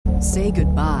Say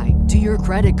goodbye to your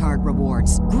credit card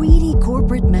rewards. Greedy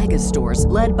corporate mega stores,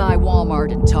 led by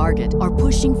Walmart and Target, are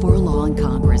pushing for a law in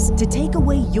Congress to take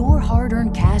away your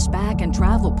hard-earned cash back and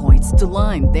travel points to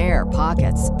line their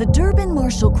pockets. The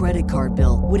Durbin-Marshall credit card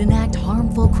bill would enact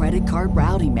harmful credit card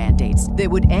routing mandates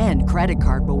that would end credit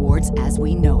card rewards as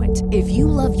we know it. If you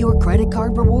love your credit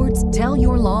card rewards, tell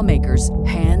your lawmakers,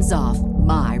 hands off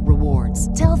my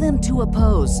rewards. Tell them to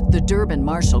oppose the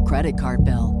Durbin-Marshall credit card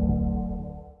bill.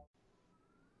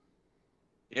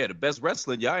 Yeah, the best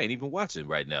wrestling y'all ain't even watching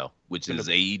right now, which is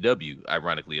AEW,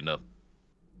 ironically enough.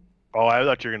 Oh, I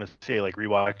thought you were going to say, like,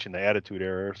 rewatching the Attitude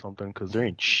Era or something, because there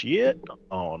ain't shit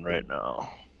on right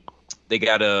now. They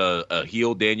got a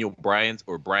heel Daniel Bryan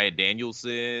or Bryan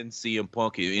Danielson, CM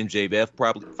Punk, and MJF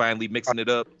probably finally mixing it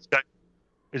up.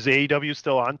 Is AEW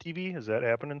still on TV? Is that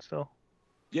happening still?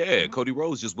 Yeah, Cody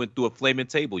Rhodes just went through a flaming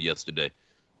table yesterday.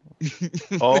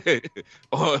 Oh,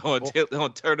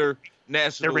 on Turner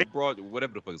National Broad,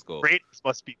 whatever the fuck it's called. Ratings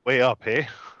must be way up, hey?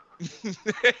 Hey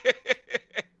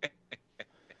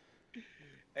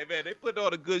man, they put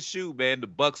on a good shoe, man. The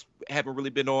Bucks haven't really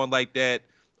been on like that.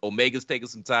 Omega's taking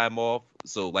some time off,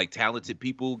 so like talented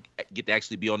people get to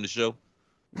actually be on the show.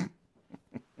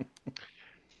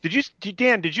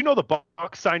 Dan, did you know the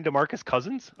Bucks signed DeMarcus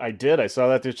Cousins? I did. I saw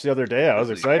that the other day. I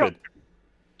was excited.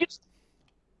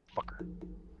 Fucker.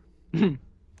 I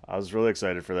was really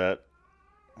excited for that.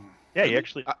 Yeah, he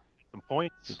actually got some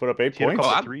points. He put up 8 points.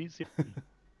 Threes.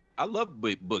 I love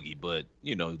Boogie, but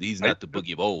you know he's not the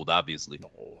Boogie of old, obviously.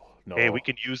 No. Hey, we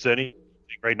can use anything.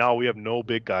 Right now, we have no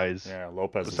big guys. Yeah,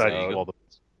 Lopez besides is out.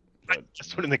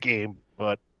 just winning the game,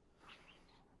 but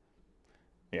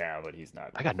yeah, but he's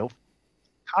not. I got no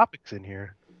topics in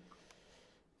here.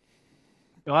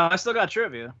 Well, I still got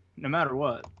trivia, no matter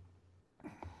what.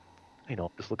 You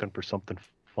know, just looking for something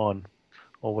fun.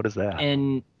 Oh, what is that?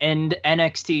 And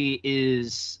NXT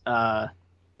is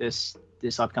this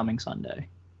upcoming Sunday.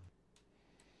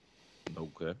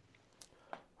 Okay.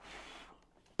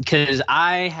 Because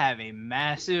I have a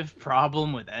massive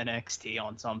problem with NXT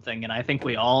on something, and I think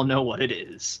we all know what it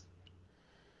is.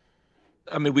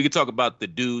 I mean, we could talk about the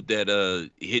dude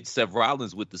that hit Seth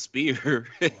Rollins with the spear.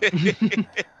 They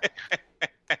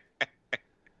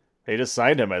just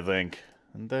signed him, I think.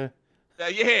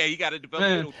 Yeah, he got a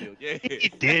developmental middle field. Yeah, he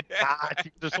did not.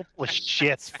 There's so full of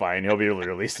shit. It's fine. He'll be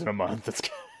released in a month.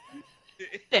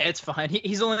 Yeah, it's fine.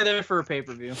 He's only there for a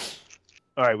pay-per-view.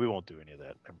 All right, we won't do any of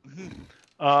that.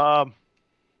 I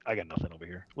got nothing over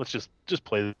here. Let's just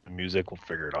play the music. We'll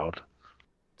figure it out.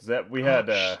 Is that we had?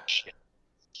 Shit.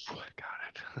 Oh, I got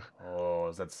it. Oh,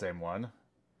 is that the same one?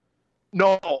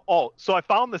 No. Oh, so I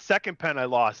found the second pen I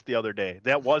lost the other day.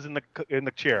 That was in the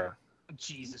chair.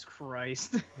 Jesus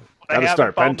Christ. Gotta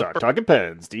start Pen Talk. Talking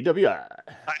pens. DWI.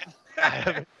 I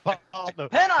haven't found the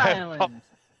Pen Island.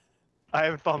 I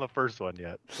haven't found the first one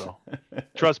yet. So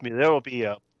trust me, there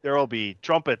will be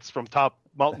trumpets from top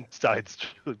mountainsides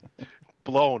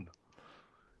blown.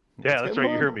 Yeah, that's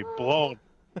right. You hear me blown.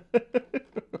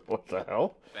 What the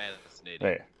hell? Fascinating.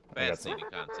 Hey, fascinating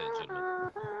content,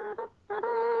 gentlemen.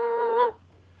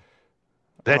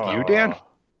 That you, Dan?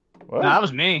 What? No, that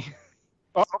was me.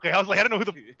 Oh, okay. I was like, I don't know who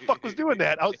the fuck was doing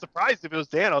that. I was surprised if it was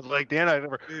Dan. I was like, Dan, I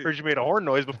never heard you made a horn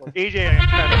noise before. AJ, I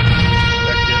kind of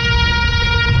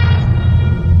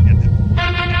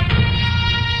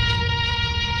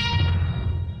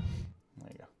There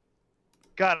you go.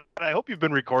 God, I hope you've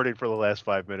been recording for the last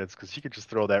 5 minutes because you could just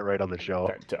throw that right on the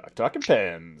show. Talking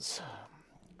pens.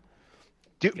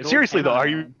 Dude, seriously though, are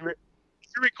you? If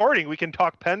you're recording, we can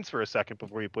talk pens for a second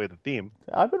before you play the theme.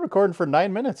 I've been recording for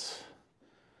 9 minutes.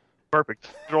 Perfect.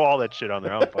 Throw all that shit on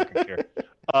there. I don't fucking care.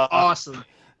 Awesome.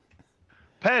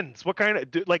 Pens. What kind of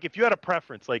like? If you had a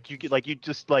preference, like you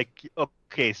just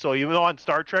okay. So you know on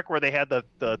Star Trek where they had the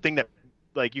thing that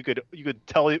like you could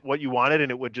tell it what you wanted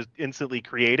and it would just instantly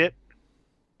create it.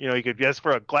 You know, you could ask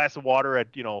for a glass of water at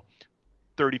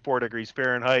 34 degrees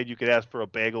Fahrenheit. You could ask for a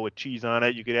bagel with cheese on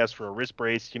it. You could ask for a wrist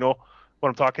brace. You know what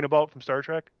I'm talking about from Star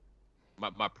Trek?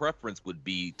 My preference would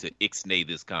be to ixnay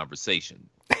this conversation.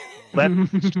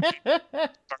 It's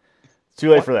too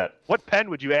late for that. What pen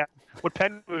would you ask? What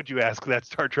pen would you ask that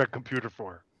Star Trek computer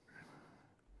for?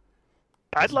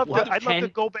 I'd love to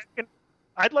go back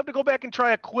and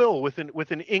try a quill with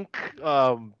an ink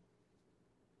jar.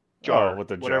 Oh, with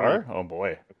the whatever. jar? Oh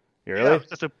boy. You Yeah, really? it's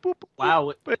just a boop.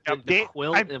 Wow. The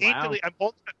quill. I'm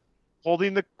both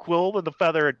holding the quill and the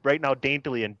feather right now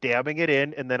daintily and dabbing it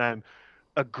in, and then I'm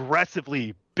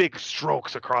aggressively big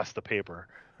strokes across the paper.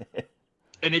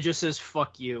 And it just says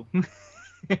 "fuck you."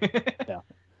 Yeah.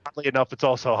 Oddly enough, it's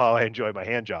also how I enjoy my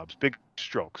hand jobs. Big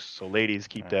strokes. So ladies,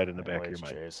 keep that in the back of your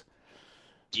mind. Jays.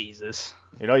 Jesus.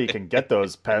 You know, you can get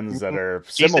those pens that are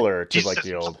similar to like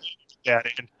the old. Yeah,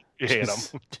 you hate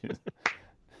them.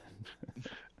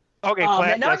 Okay, Oh, Platt,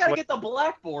 man, now I guess gotta what? get the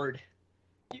blackboard.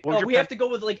 What was your We have to go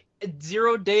with like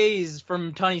 0 days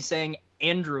from Tunney saying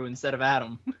Andrew instead of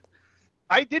Adam.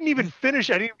 I didn't even finish.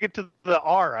 I didn't even get to the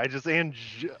R. I just and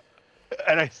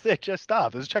I said just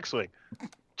stop. It was check swing.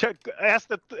 Check. Ask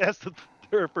the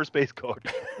first base coach.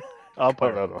 No.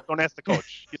 Don't ask the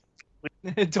coach.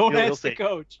 Don't He'll ask the say-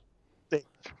 coach.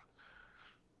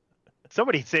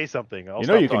 Somebody say something. You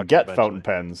know, you can get fountain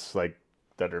pens like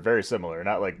that are very similar.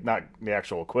 Not the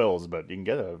actual quills, but you can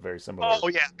get a very similar. Oh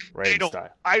yeah. writing style.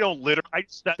 I don't literally. I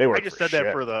just They work just for said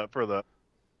that shit. for the.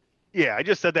 Yeah, I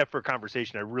just said that for a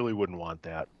conversation. I really wouldn't want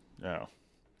that. No.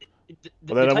 The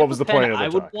Well, then type what was of the point pen of the I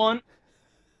would talk? want?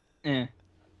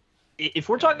 If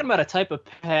we're talking about a type of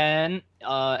pen,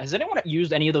 has anyone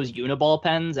used any of those Uniball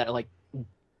pens that are like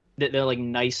they're like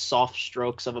nice soft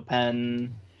strokes of a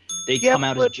pen? They Yeah, come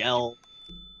out as but- gel.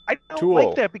 I don't Tool.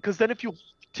 like that because then if you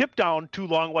tip down too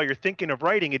long while you're thinking of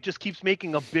writing, it just keeps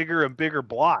making a bigger and bigger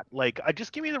blot. Like, I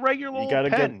just give me the regular old gotta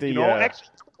pen. get the, you know, actually,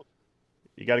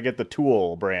 You got to get the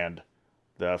Tool brand,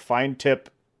 the fine tip,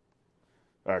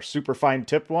 or super fine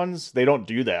tipped ones. They don't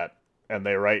do that, and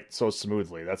they write so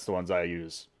smoothly. That's the ones I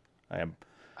use. I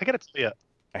gotta tell you,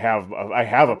 I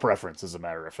have a preference, as a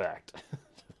matter of fact.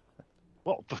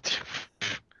 well,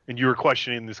 and you were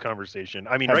questioning this conversation.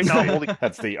 I mean, right now I'm holding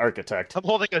That's the architect.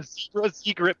 a Zebra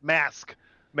Z-Grip Max.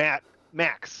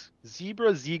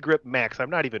 Zebra Z-Grip Max. I'm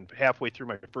not even halfway through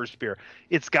my first beer.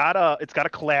 It's got a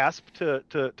clasp to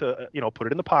put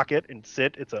it in the pocket and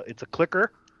sit. It's a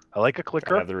clicker. I like a I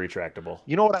clicker. have the retractable.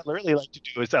 You know what I really like to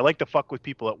do is I like to fuck with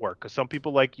people at work because some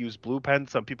people like to use blue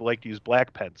pens, some people like to use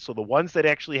black pens. So the ones that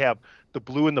actually have the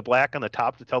blue and the black on the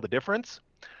top to tell the difference,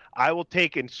 I will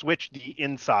take and switch the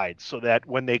inside so that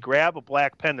when they grab a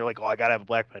black pen, they're like, oh, I got to have a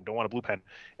black pen, don't want a blue pen.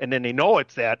 And then they know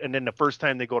it's that, and then the first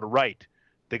time they go to write,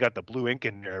 they got the blue ink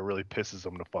in there. It really pisses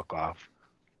them to fuck off.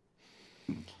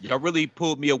 Y'all really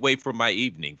pulled me away from my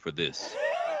evening for this.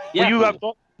 Yeah, Well, you have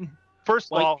first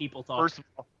of white all, people talk.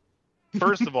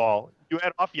 First of all, you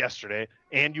had off yesterday,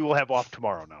 and you will have off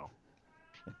tomorrow now.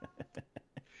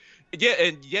 Yeah,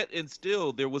 and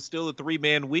still, there was still a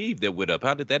 3-man weave that went up.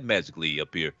 How did that magically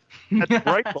appear? That's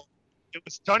right. It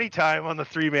was Tunney time on the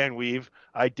 3-man weave.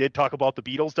 I did talk about the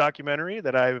Beatles documentary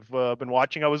that I've been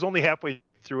watching. I was only halfway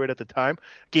through it at the time.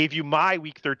 Gave you my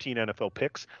Week 13 NFL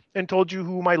picks and told you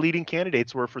who my leading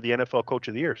candidates were for the NFL Coach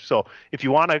of the Year. So if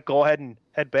you want to go ahead and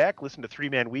head back, listen to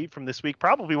 3-man weave from this week.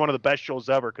 Probably one of the best shows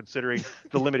ever, considering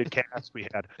the limited cast we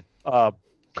had.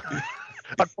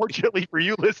 Unfortunately for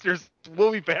you listeners,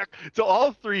 we'll be back to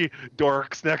all 3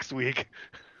 dorks next week.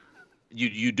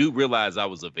 You do realize I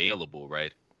was available,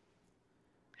 right?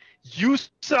 You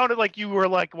sounded like you were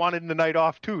like wanting the night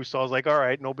off too, so I was like, all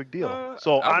right, no big deal.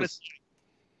 So honestly,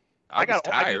 I was got-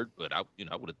 I- tired, but I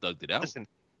would have thugged it out. listen,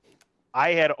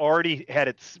 I had already had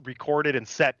it recorded and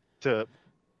set to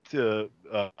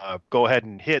go ahead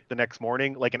and hit the next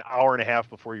morning, like an hour and a half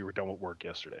before you were done with work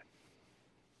yesterday.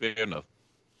 Fair enough.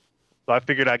 So I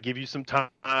figured I'd give you some time,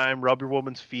 rub your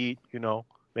woman's feet,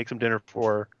 make some dinner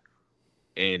for her.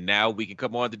 And now we can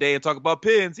come on today and talk about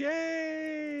pins.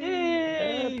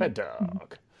 Yay! Pet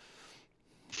dog.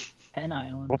 Pen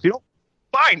Island. Well, if you don't,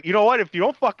 fine. You know what? If you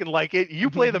don't fucking like it, you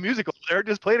play the music over there.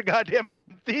 Just play the goddamn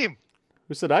theme.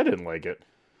 Who said I didn't like it?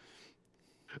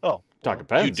 Oh, Talking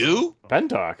pens. You do? Pen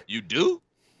talk. You do?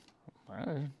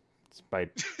 It's my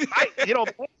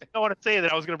the one thing I want to say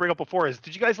that I was going to bring up before is,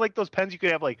 did you guys like those pens? You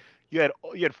could have you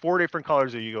had 4 different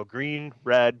colors. There you go: green,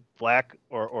 red, black,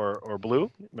 or blue.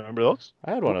 Remember those?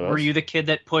 I had one of those. Were you the kid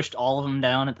that pushed all of them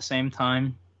down at the same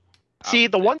time? See,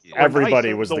 the ones that were Everybody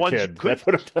nice, was the the ones you kid. couldn't-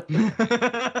 That put him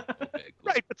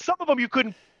Right, but some of them you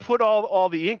couldn't put all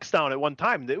the inks down at one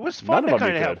time. It was fun None to of them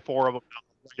kind you of have could. 4 of them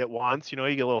at once. You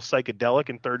get a little psychedelic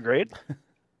in 3rd grade.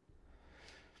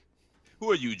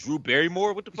 Who are you, Drew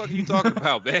Barrymore? What the fuck are you talking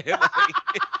about, man?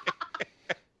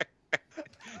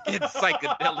 It's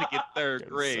psychedelic in 3rd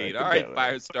grade. All right, psychedelic.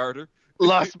 fire starter.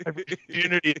 Lost my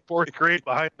virginity in 4th grade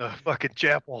behind the fucking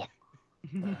chapel.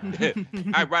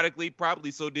 Ironically, probably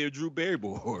so did Drew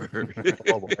Barrymore. Oh, boy.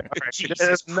 All right.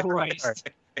 Jesus All Christ.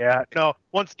 right. Yeah, no,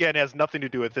 once again, it has nothing to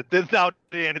do with it. This now,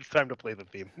 Dan, it's time to play the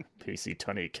theme. PC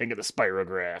Tunney, king of the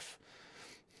spirograph.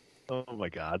 Oh, my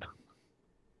God.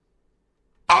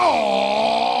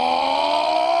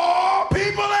 Oh,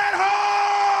 people at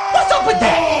home! What's up with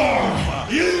that?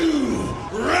 You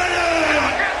ready?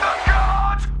 Get the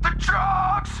guns, the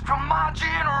drugs from my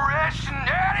generation,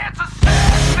 and it's a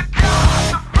sin. The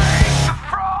cops, the fake, the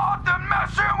fraud, they're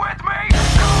messing with me.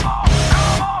 Come on,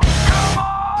 come on, come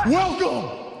on. Welcome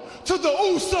to the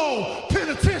Uso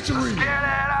Penitentiary. Get it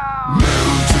out.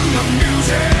 Move to the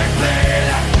music, play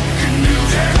like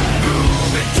music.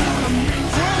 Move it to the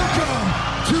music. Welcome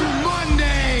to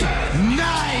Monday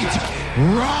Night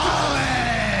Raleigh.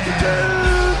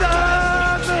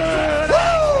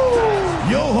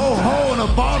 Yo ho ho and a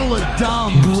bottle of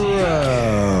dumb. Bro.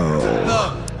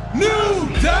 The New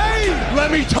Day.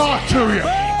 Let me talk to you.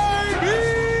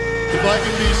 If I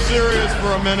can be serious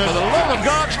for a minute. For the love of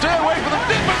God, stay away from the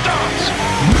Dippin' Dots.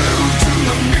 Move to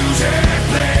the music,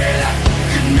 play like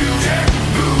music.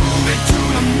 Move it to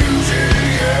the music,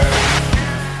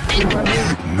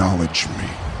 yeah. Acknowledge me.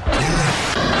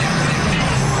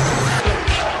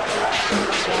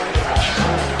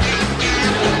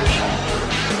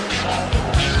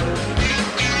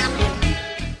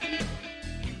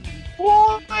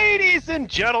 Ladies and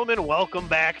gentlemen, welcome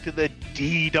back to the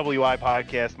DWI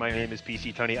podcast. My name is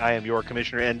PC Tunney. I am your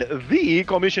commissioner and the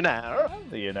commissioner of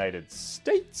the United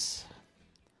States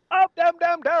of damn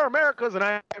Americas, and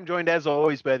I am joined as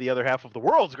always by the other half of the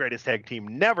world's greatest tag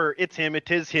team never. It's him,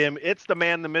 it is him, it's the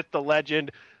man, the myth, the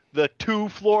legend, the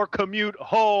 2-floor commute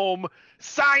home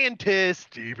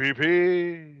scientist,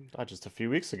 DPP. Just a few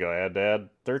weeks ago, I had to add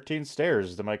 13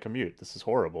 stairs to my commute. This is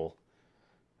horrible.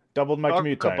 Doubled my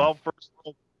commute time.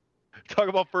 Talk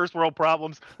about first world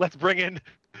problems. Let's bring in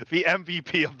the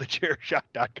MVP of the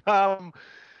chairshot.com.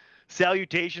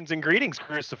 Salutations and greetings,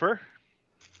 Christopher.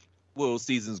 Well,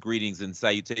 season's greetings and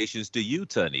salutations to you,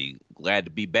 Tunney. Glad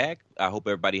to be back. I hope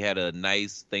everybody had a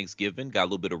nice Thanksgiving, got a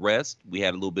little bit of rest. We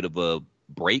had a little bit of a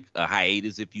break, a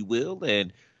hiatus, if you will,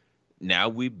 and now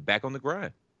we're back on the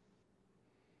grind.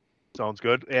 Sounds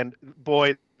good. And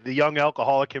boy, the young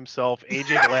alcoholic himself,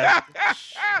 AJ Glass.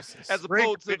 As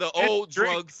opposed to the old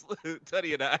drugs,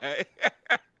 Tunney and I.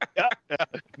 Yeah.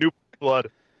 New blood.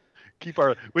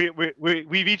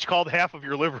 We've each called half of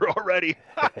your liver already.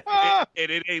 and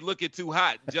it ain't looking too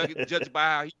hot. Judged by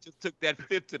how he just took that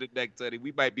fifth to the neck, Tunney,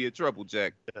 we might be in trouble,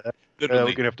 Jack. We're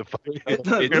gonna have to fight.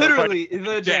 Literally,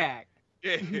 the Jack.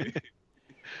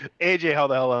 AJ, how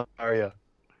the hell are you?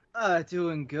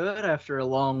 Doing good after a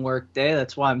long work day.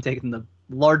 That's why I'm taking the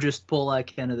largest pull I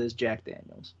can of this Jack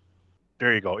Daniels.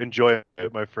 There you go. Enjoy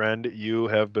it, my friend. You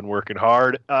have been working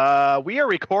hard. We are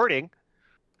recording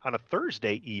on a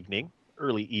Thursday evening,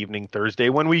 early evening Thursday,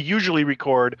 when we usually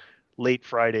record late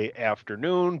Friday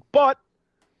afternoon, but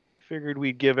figured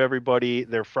we'd give everybody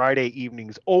their Friday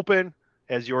evenings open,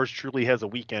 as yours truly has a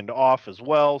weekend off as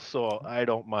well, so I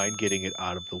don't mind getting it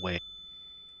out of the way.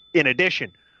 In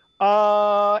addition,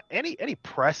 any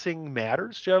pressing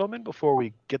matters, gentlemen, before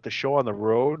we get the show on the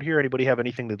road here? Anybody have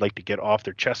anything they'd like to get off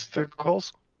their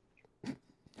chesticles?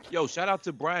 Yo, shout out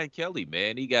to Brian Kelly,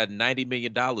 man. He got $90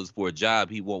 million for a job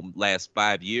he won't last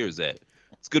 5 years at.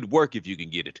 It's good work if you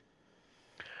can get it.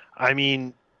 I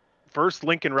mean, first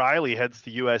Lincoln Riley heads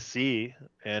to USC,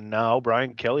 and now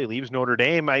Brian Kelly leaves Notre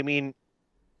Dame. I mean,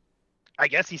 I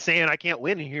guess he's saying, I can't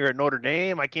win here at Notre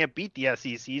Dame. I can't beat the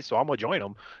SEC, so I'm going to join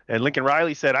them. And Lincoln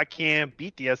Riley said, I can't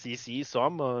beat the SEC, so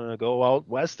I'm going to go out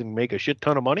west and make a shit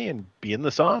ton of money and be in the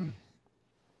sun.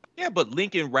 Yeah, but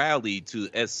Lincoln Riley to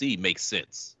SC makes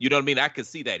sense. You know what I mean? I could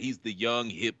see that. He's the young,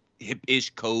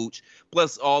 hip-ish coach,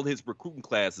 plus all his recruiting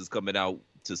classes coming out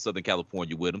to Southern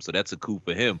California with him, so that's a coup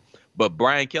for him. But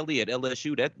Brian Kelly at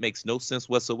LSU, that makes no sense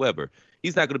whatsoever.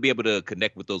 He's not going to be able to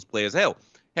connect with those players. Hell,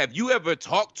 have you ever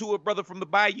talked to a brother from the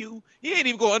Bayou? He ain't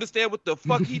even going to understand what the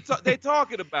fuck they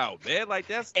talking about, man. Like,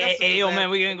 that's hey, yo, man,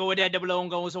 we're going to go with that double O and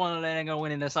go with one and then go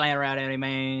win in the sign around any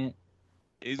man.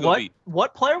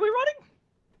 What player are we running?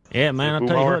 Yeah, man, I'll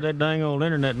tell you what, that dang old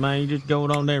internet, man, you just go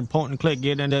on there and point and click,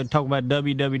 get in there, talk about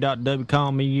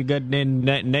www.w.com, and you got them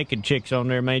naked chicks on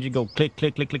there, man. You go click.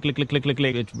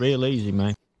 It's real easy,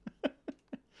 man.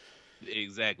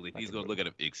 Exactly. He's going to look at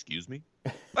him, excuse me?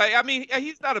 Like, I mean,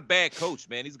 he's not a bad coach,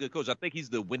 man. He's a good coach. I think he's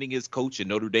the winningest coach in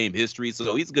Notre Dame history,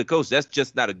 so he's a good coach. That's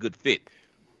just not a good fit.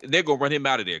 They're going to run him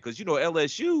out of there because, you know,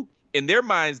 LSU, in their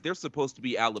minds, they're supposed to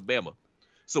be Alabama.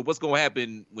 So what's going to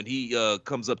happen when he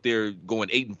comes up there going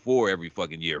 8-4 every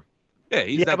fucking year? Yeah,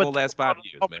 he's not going to last 5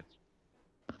 years, man.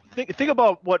 Think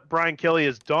about what Brian Kelly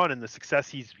has done and the success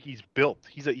he's built.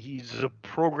 He's a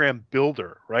program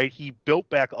builder, right? He built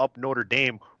back up Notre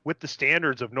Dame with the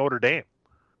standards of Notre Dame.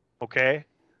 Okay,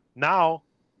 now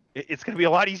it's going to be a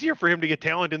lot easier for him to get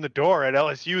talent in the door at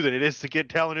LSU than it is to get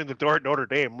talent in the door at Notre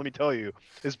Dame. Let me tell you,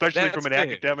 especially from an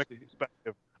academic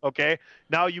perspective. Okay,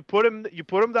 now you put him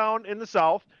down in the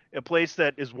South, a place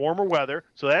that is warmer weather,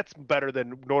 so that's better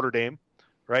than Notre Dame,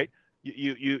 right?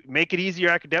 You make it easier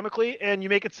academically, and you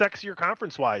make it sexier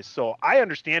conference-wise. So I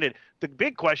understand it. The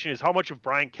big question is how much of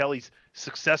Brian Kelly's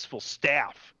successful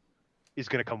staff is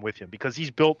going to come with him because he's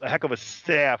built a heck of a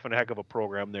staff and a heck of a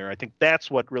program there. I think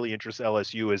that's what really interests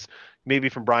LSU is maybe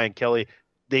from Brian Kelly,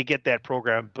 they get that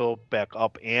program built back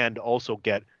up and also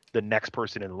get the next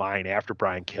person in line after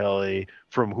Brian Kelly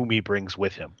from whom he brings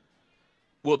with him.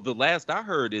 Well, the last I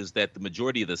heard is that the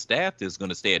majority of the staff is going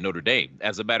to stay at Notre Dame.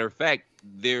 As a matter of fact,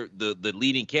 the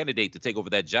leading candidate to take over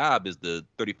that job is the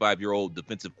 35-year-old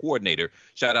defensive coordinator.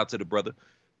 Shout out to the brother.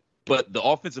 But the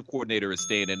offensive coordinator is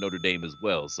staying at Notre Dame as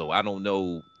well. So I don't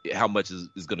know how much is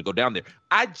going to go down there.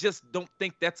 I just don't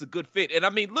think that's a good fit. And,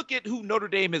 I mean, look at who Notre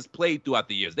Dame has played throughout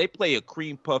the years. They play a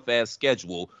cream puff-ass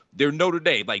schedule. They're Notre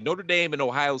Dame, like Notre Dame and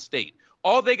Ohio State.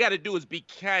 All they got to do is be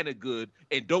kind of good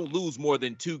and don't lose more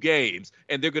than 2 games,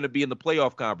 and they're going to be in the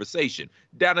playoff conversation.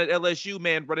 Down at LSU,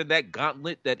 man, running that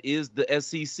gauntlet that is the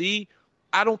SEC,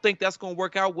 I don't think that's going to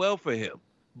work out well for him.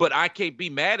 But I can't be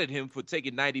mad at him for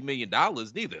taking $90 million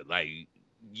neither. Like,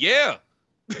 yeah.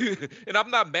 And I'm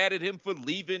not mad at him for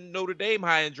leaving Notre Dame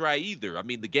high and dry either. I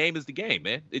mean, the game is the game,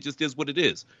 man. It just is what it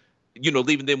is. You know,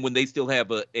 leaving them when they still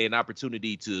have an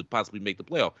opportunity to possibly make the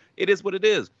playoff. It is what it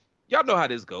is. Y'all know how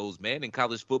this goes, man, in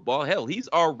college football. Hell, he's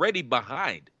already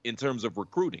behind in terms of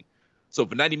recruiting. So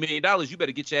for $90 million, you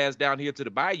better get your ass down here to the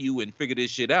bayou and figure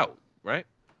this shit out, right?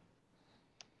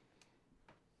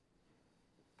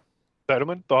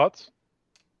 Fetterman, thoughts?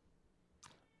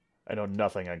 I know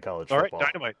nothing on college All football.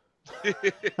 right, Dynamite.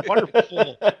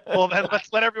 Wonderful. Well, then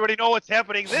let's let everybody know what's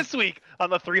happening this week on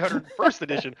the 301st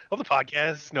edition of the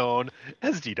podcast known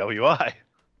as DWI.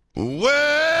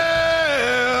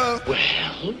 Well,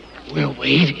 We're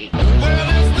waiting.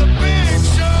 it's the big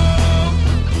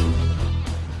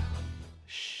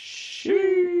show.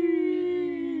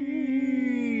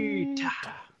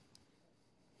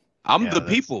 I'm the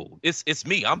people. It's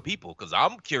me. I'm people because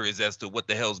I'm curious as to what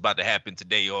the hell's about to happen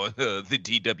today on the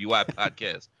DWI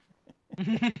podcast.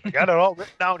 I got it all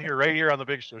written down here, right here on the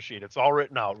big show sheet. It's all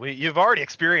written out. You've already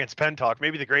experienced Pen Talk,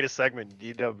 maybe the greatest segment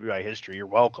in DWI history. You're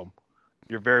welcome.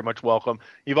 You're very much welcome.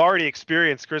 You've already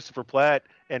experienced Christopher Platt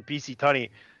and PC Tunney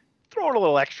throwing a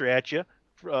little extra at you.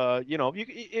 You know,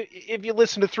 if you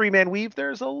listen to Three Man Weave,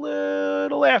 there's a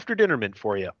little after dinner mint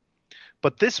for you.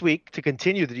 But this week, to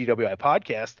continue the DWI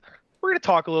podcast, we're going to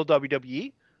talk a little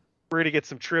WWE. We're going to get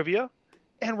some trivia.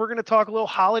 And we're going to talk a little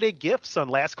holiday gifts on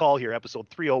Last Call here, episode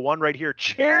 301, right here,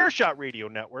 Chairshot Radio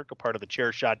Network, a part of the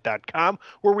chairshot.com,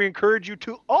 where we encourage you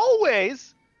to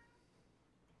always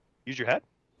use your head.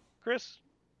 Chris,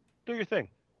 do your thing.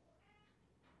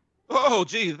 Oh,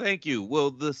 gee, thank you. Well,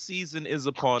 the season is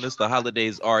upon us. The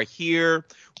holidays are here.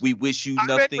 We wish you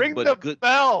nothing ring but the good.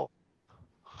 bell.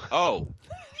 Oh.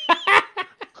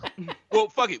 Well,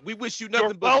 fuck it. We wish you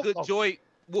nothing but good joy.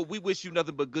 Well, we wish you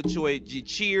nothing but good joy,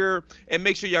 cheer, and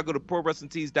make sure y'all go to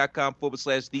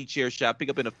ProWrestlingTees.com/TheChairShot. Pick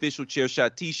up an official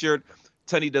Chairshot T-shirt.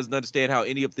 Tunney doesn't understand how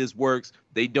any of this works.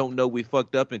 They don't know we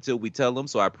fucked up until we tell them,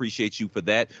 so I appreciate you for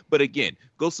that. But again,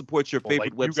 go support your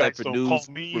favorite website for news,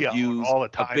 reviews,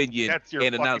 opinion,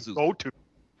 and analysis. Don't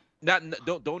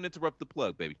interrupt the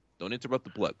plug, baby. Don't interrupt the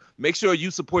plug. Make sure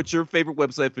you support your favorite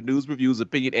website for news, reviews,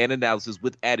 opinion, and analysis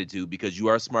with attitude because you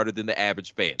are smarter than the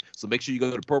average fan. So make sure you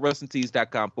go to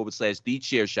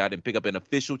ProWrestlingTees.com/TheChairShot and pick up an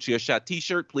official Chairshot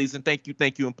T-shirt. Please and thank you,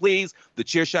 and please.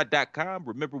 TheChairShot.com.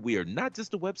 Remember, we are not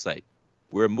just a website.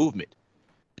 We're a movement.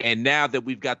 And now that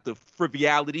we've got the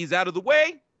frivolities out of the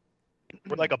way,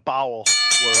 we're like a bowel.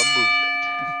 We're a movement.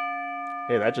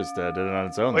 Hey, that just did it on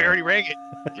its own. We already rang it.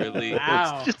 Really?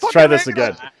 Let's try this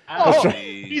again. Oh,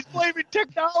 he's blaming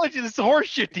technology. This is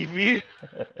horseshit, TV.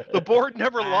 The board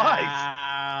never lies.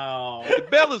 The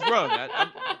bell is rung.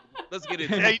 Let's get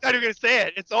into it. Yeah, you thought you were going to say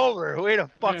it. It's over. Way to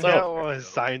fuck that was.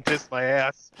 Scientist, my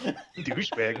ass.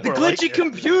 Douchebag. The glitchy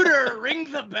computer.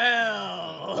 Ring the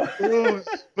bell. Oh,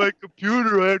 my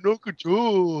computer. I had no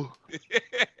control.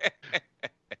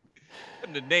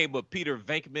 In the name of Peter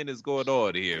Venkman is going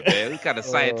on here, man? What kind of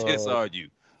scientists are you?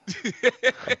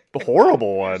 The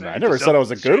horrible one. I never said I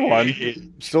was a good one.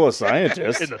 I'm still a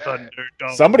scientist. In the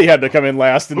Thunderdome. Somebody had to come in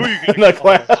last in the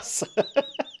class.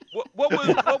 What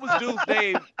was Dude's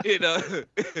name?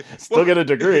 Still get a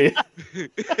degree. Hey,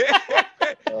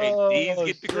 D's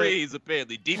get degrees,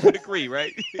 apparently. D for degree,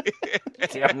 right?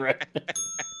 Damn right.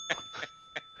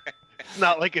 It's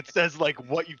not like it says like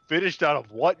what you finished out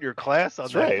of what in your class on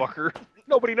That's that right. fucker.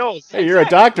 Nobody knows. Hey, you're a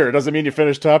doctor. It doesn't mean you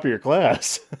finished top of your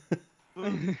class.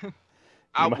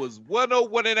 I was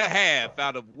 101 and a half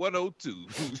out of 102.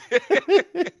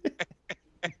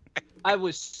 I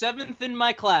was 7th in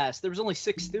my class. There was only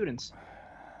 6 students.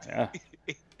 Yeah.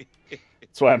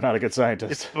 That's why I'm not a good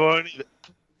scientist. It's funny.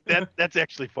 That's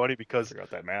actually funny because I forgot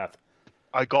that math.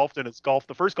 I golfed in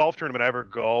the first golf tournament I ever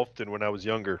golfed in when I was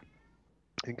younger.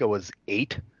 I think I was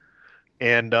 8,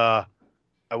 and I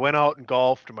went out and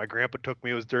golfed, and my grandpa took me.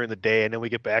 It was during the day, and then we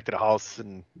get back to the house,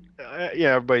 and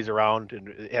everybody's around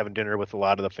and having dinner with a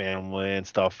lot of the family and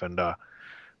stuff. And they're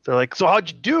like, "So how'd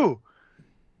you do?"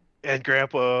 And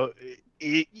Grandpa,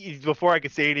 before I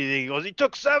could say anything, he goes, "He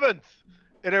took 7th."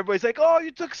 And everybody's like, "Oh,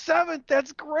 you took 7th?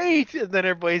 That's great!" And then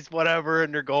everybody's whatever,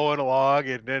 and they're going along,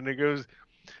 and then it goes,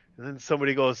 and then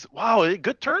somebody goes, "Wow,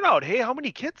 good turnout. Hey, how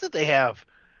many kids did they have?"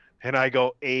 And I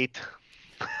go, 8.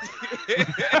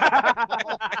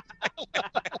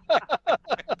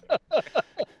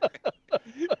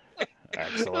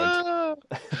 Excellent.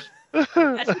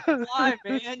 That's why,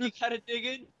 man. You gotta dig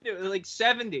into it. Like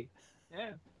 70.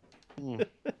 Yeah.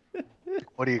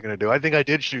 What are you gonna do? I think I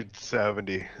did shoot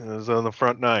 70. It was on the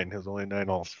front 9. It was only 9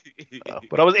 holes,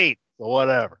 but I was 8, so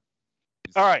whatever.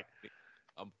 All right.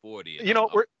 I'm 40. You know,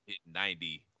 we're hitting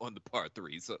 90 on the par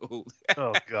 3. So.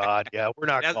 Oh God, yeah, we're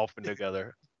not golfing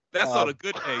together. That's on a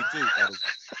good day too.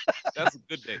 That's a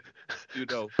good day,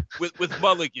 with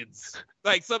mulligans.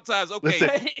 Like sometimes, okay,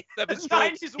 Listen, 7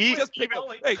 strokes. Just pick up,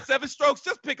 7 strokes.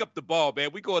 Just pick up the ball, man.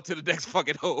 We going to the next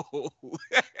fucking hole.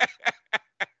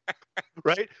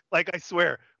 Right? Like I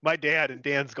swear, my dad and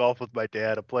Dan's golfed with my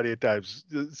dad plenty of times.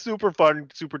 Super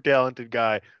fun, super talented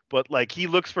guy, but like he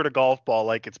looks for the golf ball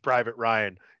like it's Private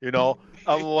Ryan.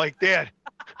 I'm like, Dad,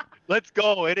 let's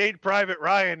go. It ain't Private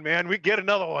Ryan, man. We get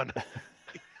another one.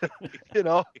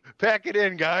 Pack it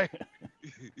in, guy.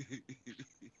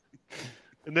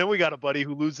 And then we got a buddy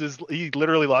who he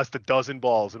literally lost 12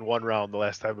 balls in one round the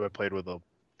last time I played with him.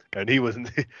 And it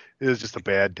was just a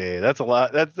bad day. That's a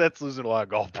lot. That's losing a lot of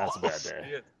golf balls. That's a bad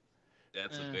day.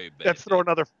 That's a very bad That's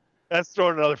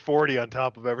throwing another 40 on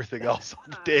top of everything else on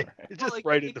the day. It's just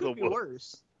right into the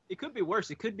woods. It could be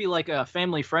worse. It could be like a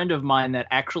family friend of mine that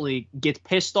actually gets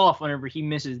pissed off whenever he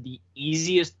misses the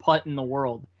easiest putt in the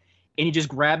world. And he just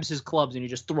grabs his clubs and he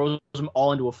just throws them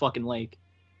all into a fucking lake.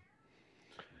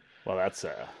 Well, that's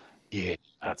a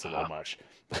little much.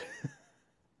 A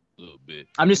little bit.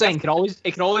 I'm just saying, it can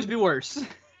always be worse.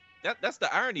 That's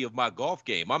the irony of my golf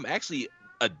game. I'm actually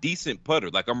a decent putter.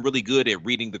 Like I'm really good at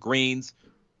reading the greens.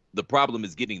 The problem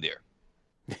is getting there.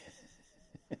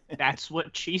 That's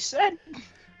what she said.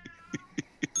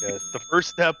 Yes, the first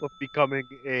step of becoming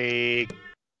a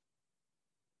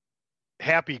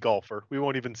happy golfer, we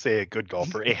won't even say a good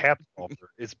golfer, a happy golfer,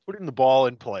 is putting the ball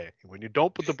in play. When you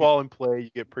don't put the ball in play, you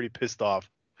get pretty pissed off.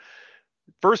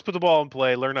 First, put the ball in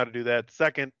play, learn how to do that.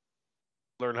 Second,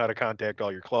 learn how to contact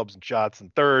all your clubs and shots.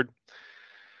 And third,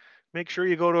 make sure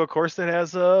you go to a course that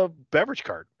has a beverage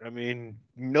cart. I mean,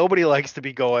 nobody likes to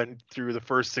be going through the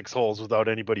first 6 holes without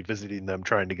anybody visiting them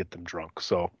trying to get them drunk.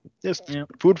 So just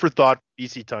food for thought,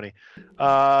 BC Tunney.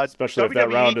 Especially if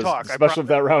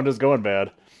that round is going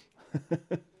bad.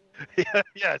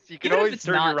 Yes, you can Even always if it's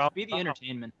turn not, your round. be the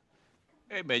entertainment.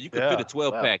 Hey man, you could fit a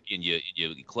 12-pack in your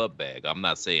club bag. I'm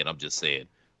not saying. I'm just saying.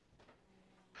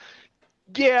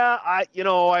 Yeah, I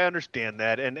understand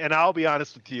that, and I'll be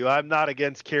honest with you, I'm not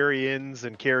against carry-ins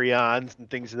and carry-ons and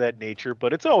things of that nature,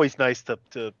 but it's always nice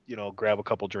to grab a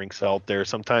couple drinks out there.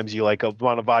 Sometimes you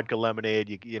want a vodka lemonade,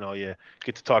 you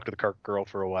get to talk to the cart girl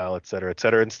for a while, et cetera,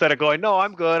 instead of going, no,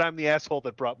 I'm good, I'm the asshole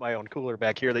that brought my own cooler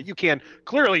back here that you can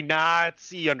clearly not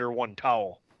see under one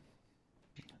towel.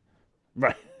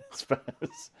 Right.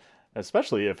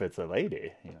 Especially if it's a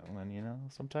lady,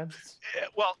 and sometimes it's...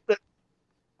 Well,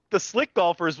 the slick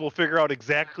golfers will figure out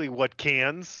exactly what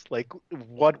cans, like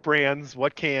what brands,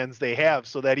 what cans they have,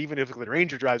 so that even if the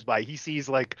ranger drives by, he sees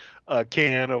like a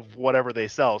can of whatever they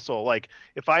sell. So like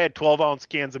if I had 12-ounce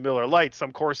cans of Miller Lite,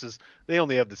 some courses they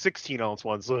only have the 16-ounce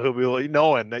ones, so he'll be like,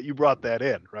 knowing that you brought that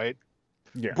in, right?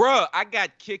 Yeah. Bruh, I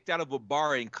got kicked out of a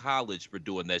bar in college for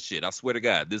doing that shit. I swear to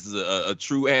God, this is a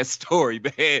true ass story,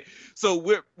 man. So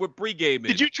we're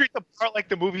pre-gaming. Did you treat the bar like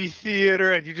the movie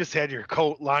theater and you just had your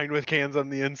coat lined with cans on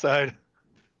the inside?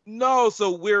 No,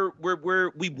 so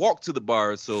we walk to the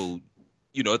bar, so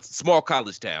it's a small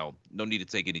college town. No need to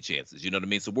take any chances. You know what I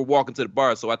mean? So we're walking to the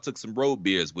bar. So I took some road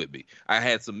beers with me. I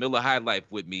had some Miller High Life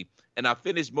with me, and I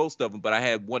finished most of them, but I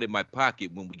had one in my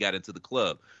pocket when we got into the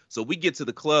club. So we get to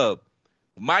the club.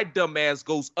 My dumb ass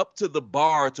goes up to the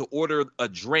bar to order a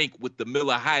drink with the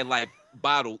Miller High Life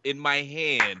bottle in my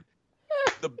hand.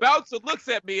 The bouncer looks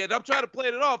at me, and I'm trying to play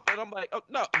it off, and I'm like, oh,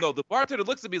 no. The bartender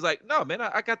looks at me, he's like, no, man,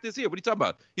 I got this here. What are you talking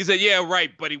about? He said, yeah,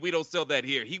 right, buddy, we don't sell that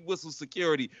here. He whistled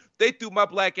security. They threw my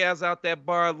black ass out that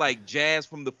bar like Jazz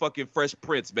from the fucking Fresh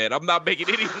Prince, man. I'm not making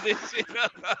any of this shit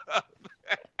up.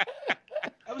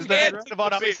 I was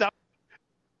about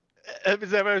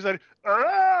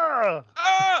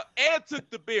and took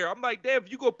the beer. I'm like, damn,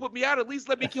 if you gonna put me out, at least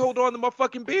let me hold on to my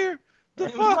fucking beer.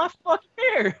 It was my fucking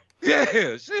hair.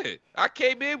 Yeah, shit. I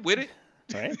came in with it.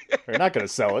 Right? They're not going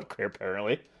to sell it,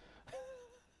 apparently.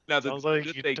 Now the Sounds like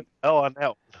good you thing, tell on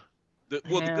that. the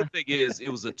Yeah. good thing is it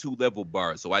was a 2-level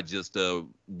bar, so I just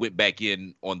went back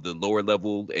in on the lower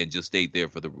level and just stayed there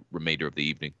for the remainder of the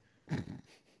evening.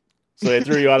 So they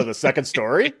threw you out of the second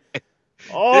story?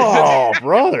 Oh,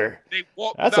 brother. They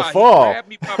walked. That's a He fall.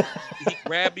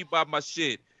 grabbed me by my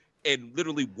shit and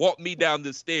literally walked me down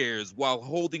the stairs while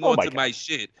holding Oh on my to God. my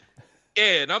shit.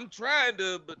 And I'm trying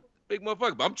to, but big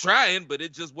motherfucker, I'm trying, but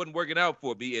it just wasn't working out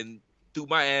for me and threw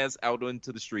my ass out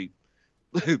onto the street.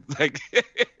 Like,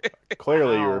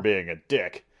 Clearly you Wow. were being a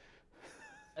dick.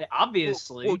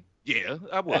 Obviously. well, yeah,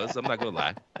 I was. I'm not gonna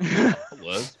lie, I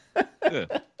was. Yeah.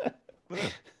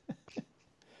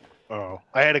 Oh,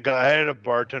 I had a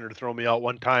bartender throw me out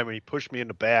one time, and he pushed me in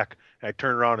the back. And I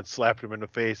turned around and slapped him in the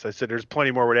face. I said, "There's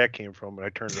plenty more where that came from," and I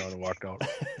turned around and walked out.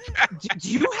 Do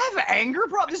you have anger,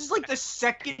 bro? This is like the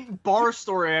second bar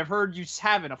story I've heard you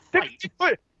have in a fight.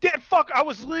 Dad, fuck! I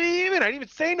was leaving. I didn't even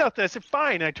say nothing. I said,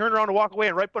 "Fine." And I turned around to walk away,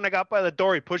 and right when I got by the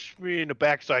door, he pushed me in the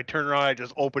back. So I turned around, I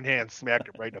just open hand smacked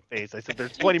him right in the face. I said,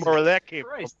 "There's plenty more where that came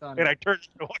Christ, from," Donnie. and I turned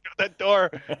and walked out that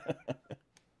door.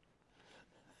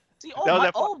 See, That was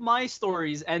that all of my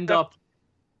stories end up.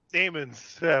 Damon's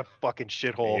fucking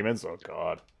shithole. Demons? Oh,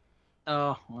 God.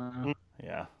 Oh, wow.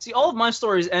 Yeah. See, all of my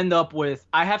stories end up with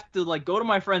I have to like go to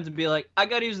my friends and be like, I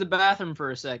gotta use the bathroom for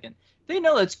a second. They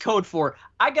know that's code for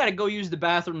I gotta go use the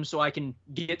bathroom so I can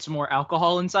get some more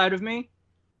alcohol inside of me.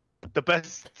 The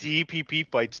best DPP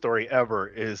fight story ever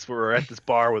is we're at this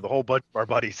bar with a whole bunch of our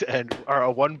buddies, and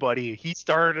our one buddy, he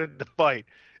started the fight,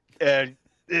 and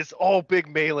it's all big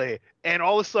melee. And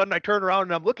all of a sudden, I turn around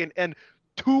and I'm looking, and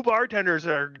 2 bartenders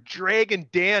are dragging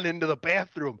Dan into the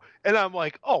bathroom, and I'm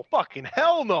like, "Oh fucking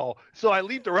hell no!" So I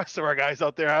leave the rest of our guys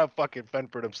out there. Have fucking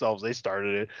fend for themselves. They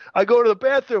started it. I go to the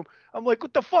bathroom. I'm like,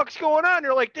 "What the fuck's going on?"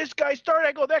 They're like, "This guy started."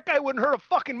 I go, "That guy wouldn't hurt a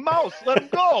fucking mouse. Let him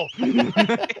go."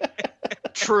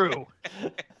 True.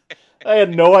 I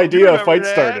had no idea a remember fight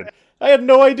that? started. I had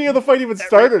no idea the fight even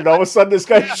started. And all of a sudden, this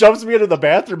guy shoves me into the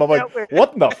bathroom. I'm like,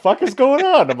 what in the fuck is going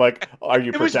on? I'm like, are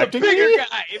you It was the protecting bigger me?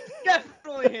 guy. It was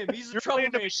definitely him. He's a You're playing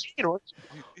the troublemaker. machine, aren't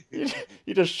you?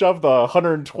 You just shoved the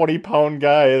 120-pound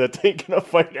guy that ain't gonna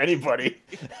fight anybody.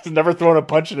 He's never thrown a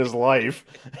punch in his life.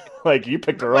 Like, you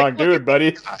picked the wrong dude,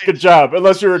 buddy. Good job.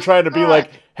 Unless you were trying to be like,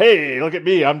 hey, look at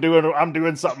me. I'm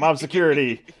doing something. I'm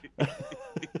security.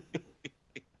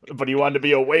 But he wanted to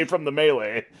be away from the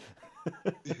melee.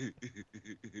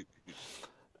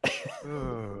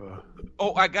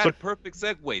 Oh, I got a perfect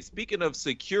segue. Speaking of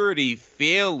security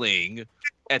failing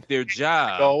at their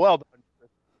job. Oh, well done.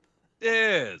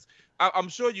 Yes. I'm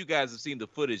sure you guys have seen the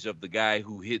footage of the guy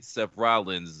who hit Seth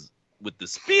Rollins with the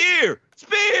spear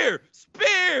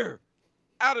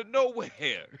out of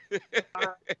nowhere. I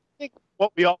think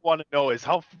what we all want to know is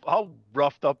how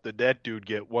roughed up did that dude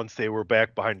get once they were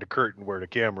back behind the curtain where the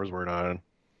cameras weren't on?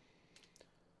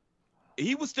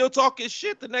 He was still talking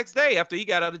shit the next day after he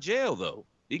got out of jail, though.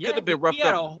 He could have been he roughed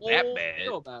had a up whole that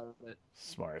show bad. about it.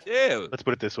 Smart. Yeah. Let's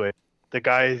put it this way: the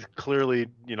guy's clearly,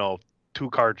 2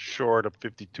 cards short of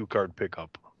 52 card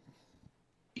pickup.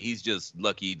 He's just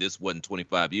lucky this wasn't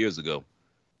 25 years ago.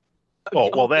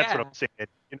 Oh well, that's yeah. what I'm saying.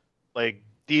 Like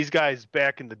these guys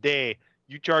back in the day,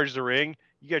 you charge the ring,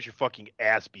 you got your fucking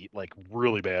ass beat like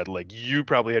really bad. Like you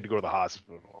probably had to go to the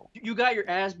hospital. You got your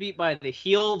ass beat by the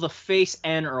heel, the face,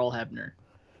 and Earl Hebner.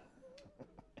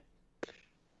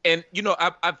 And,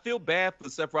 I feel bad for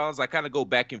Seth Rollins. I kind of go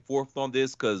back and forth on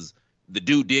this because the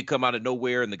dude did come out of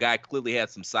nowhere and the guy clearly had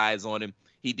some size on him.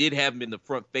 He did have him in the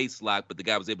front face lock, but the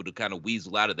guy was able to kind of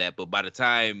weasel out of that. But by the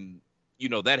time,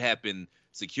 that happened,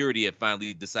 security had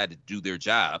finally decided to do their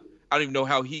job. I don't even know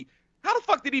how the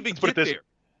fuck did he even get there?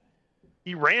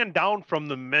 He ran down from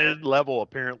the mid-level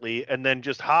apparently, and then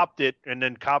just hopped it, and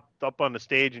then copped up on the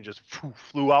stage and just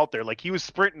flew out there. Like he was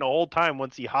sprinting the whole time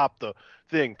once he hopped the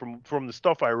thing from the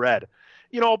stuff I read.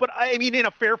 But I mean, in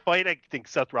a fair fight, I think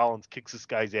Seth Rollins kicks this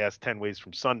guy's ass 10 ways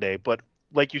from Sunday. But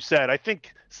like you said, I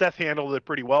think Seth handled it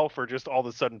pretty well for just all of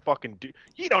a sudden fucking.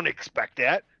 You don't expect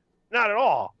that, not at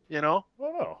all. Oh,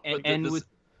 no.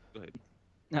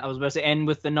 I was about to say, and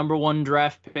with the number 1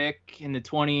 draft pick in the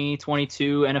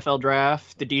 2022 NFL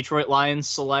draft, the Detroit Lions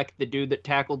select the dude that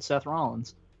tackled Seth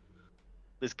Rollins.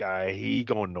 This guy, he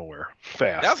going nowhere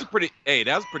fast. That was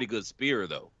a pretty good spear,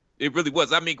 though. It really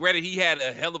was. I mean, granted, he had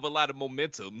a hell of a lot of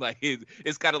momentum. Like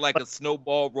it's kind of like a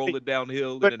snowball rolling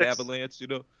downhill in an avalanche,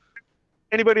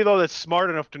 Anybody, though, that's smart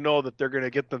enough to know that they're going to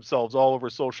get themselves all over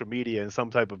social media in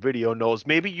some type of video knows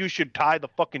maybe you should tie the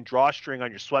fucking drawstring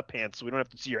on your sweatpants so we don't have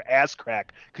to see your ass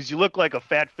crack because you look like a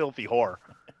fat, filthy whore.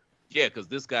 Yeah, because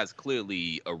this guy's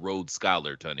clearly a Rhodes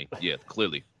Scholar, Tony. Yeah,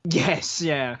 clearly. Yes,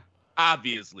 yeah.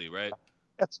 Obviously, right?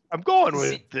 I'm going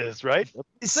with this, right?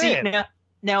 See,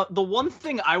 now, the one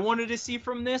thing I wanted to see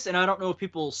from this, and I don't know if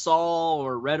people saw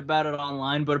or read about it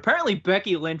online, but apparently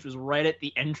Becky Lynch was right at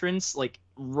the entrance, like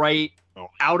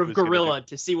out of Gorilla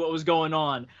to see what was going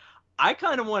on. I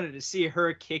kind of wanted to see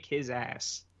her kick his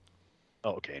ass.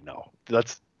 Okay, no.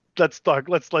 Let's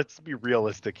be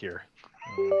realistic here.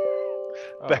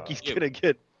 Becky's gonna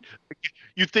get.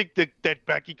 You think that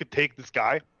Becky could take this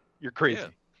guy? You're crazy. Yeah.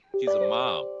 She's a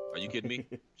mom. Are you kidding me?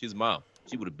 She's a mom.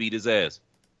 She would have beat his ass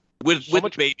with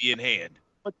baby in hand.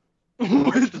 How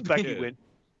much does Becky win?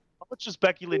 How much does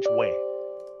Becky Lynch weigh?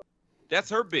 That's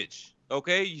her bitch.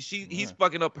 Okay, he's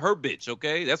fucking up her bitch.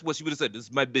 Okay, that's what she would have said. This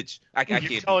is my bitch. I can't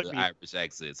do the Irish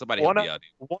accent. Somebody help me out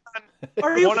here.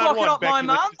 Are you fucking up my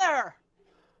mom there?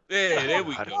 Yeah, there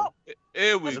we go.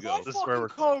 There we go. This is where we're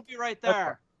Kobe right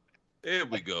there. There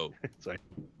we go. Sorry.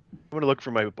 I'm gonna look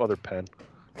for my other pen.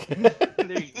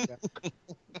 There you go.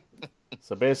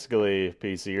 So basically,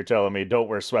 PC, you're telling me don't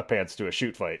wear sweatpants to a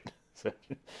shoot fight. Well,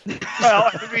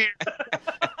 I mean,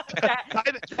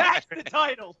 that's the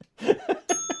title.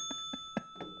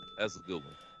 That's a good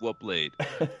one. Well played.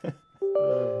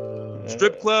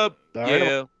 Strip club,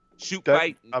 yeah. Shoot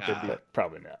fight,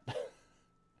 probably not.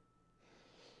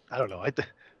 I don't know.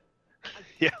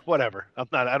 Yeah, whatever.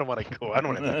 I don't want to go. I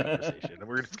don't want to have that conversation.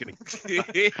 We're just gonna.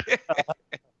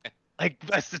 Like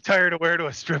best attire to wear to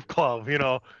a strip club. You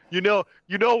know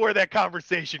where that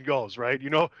conversation goes, right? You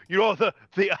know the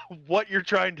what you're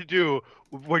trying to do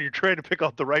when you're trying to pick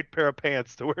out the right pair of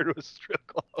pants to wear to a strip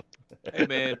club. Hey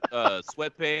man,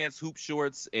 sweatpants, hoop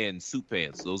shorts, and suit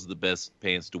pants. Those are the best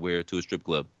pants to wear to a strip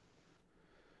club.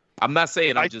 I'm not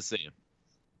saying. I'm just saying.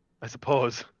 I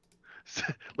suppose.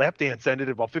 Lap dance ended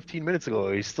about 15 minutes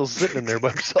ago. He's still sitting in there by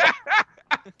himself.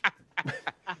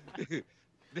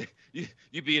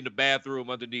 You be in the bathroom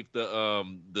underneath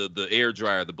the air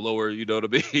dryer, the blower. You know what I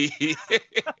mean?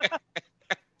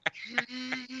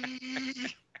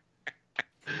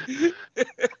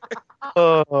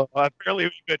 Apparently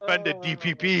we've offended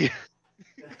DPP.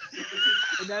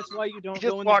 And that's why you don't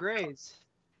go in the grays.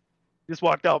 Just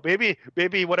walked out.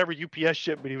 Maybe whatever UPS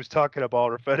shipment he was talking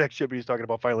about or FedEx shipment he was talking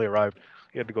about finally arrived.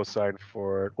 He had to go sign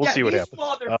for it. We'll see what happens.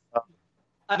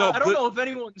 I don't know if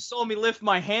anyone saw me lift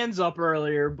my hands up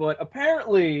earlier, but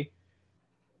apparently,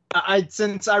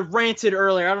 since I ranted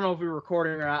earlier, I don't know if we were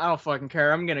recording or not. I don't fucking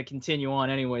care. I'm gonna continue on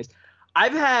anyways.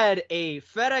 I've had a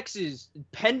FedEx's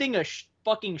pending a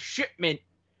fucking shipment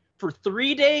for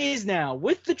 3 days now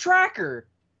with the tracker.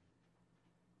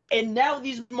 And now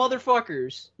these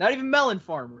motherfuckers, not even melon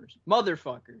farmers,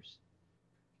 motherfuckers,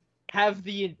 have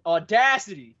the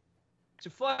audacity to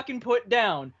fucking put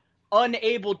down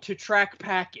unable to track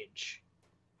package.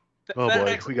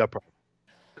 FedEx, boy, we got problems.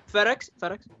 FedEx.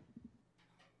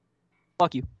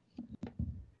 Fuck you.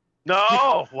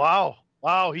 No, wow,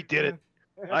 he did it.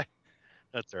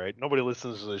 That's all right. Nobody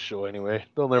listens to this show anyway.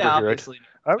 They'll never hear it.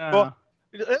 Well,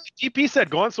 DP said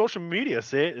go on social media,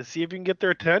 see if you can get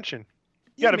their attention.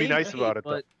 You got to be nice about it,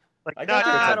 though. Like,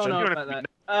 I don't know about that.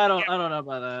 I don't know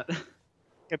about that.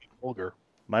 Can't be vulgar.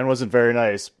 Mine wasn't very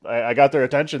nice. I got their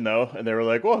attention though, and they were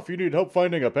like, "Well, if you need help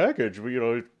finding a package,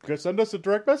 send us a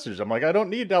direct message." I'm like, "I don't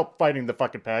need help finding the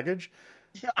fucking package.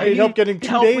 I need help getting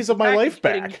 2 days of my life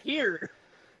back. Here.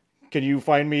 Can you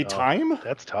find me time?"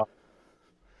 That's tough.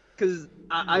 Because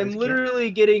I'm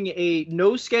literally getting a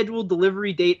no scheduled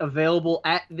delivery date available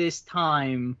at this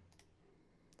time,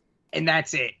 and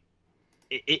that's it.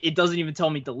 It doesn't even tell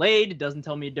me delayed. It doesn't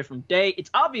tell me a different day. It's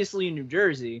obviously in New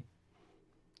Jersey.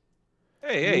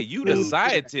 Hey, you the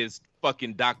scientist,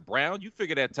 fucking Doc Brown. You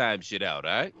figure that time shit out,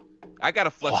 all right? I got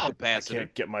a flux capacitor. I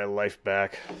can't get my life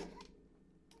back.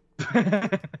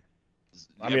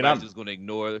 I'm just going to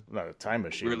ignore not a time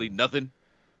machine. Really nothing?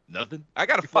 I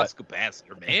got a flux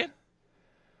capacitor, man.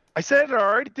 I said it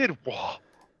already did. Whoa.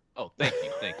 Oh, thank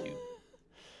you.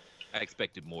 I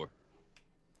expected more.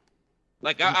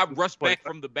 Like, I rushed back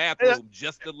from the bathroom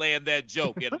just to land that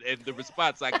joke, and the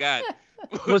response I got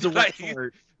was a wet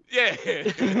fart. Yeah.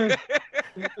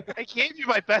 I gave you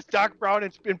my best Doc Brown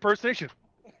impersonation.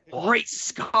 Great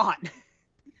Scott.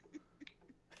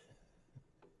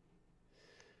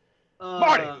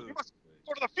 Marty, you must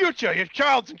go to the future. Your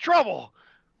child's in trouble.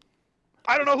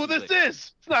 I don't know who this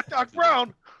is. It's not Doc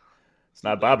Brown. It's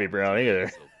not Bobby Brown either.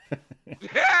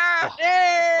 Oh,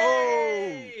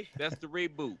 that's the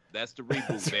reboot.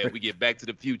 Man. We get Back to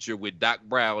the Future with Doc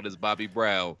Brown as Bobby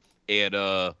Brown, and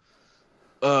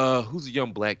who's the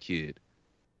young black kid?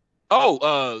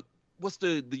 Oh, what's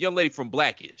the young lady from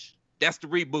Blackish? That's the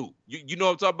reboot. You know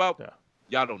what I'm talking about?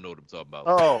 Y'all don't know what I'm talking about.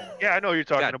 Oh, yeah, I know what you're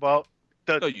talking about.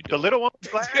 No, you The don't. little one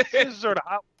with glasses or the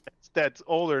hot one that's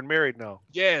older and married now?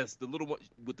 Yes, the little one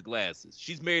with the glasses.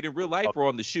 She's married in real life or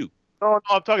on the shoe? No,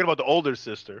 I'm talking about the older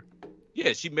sister.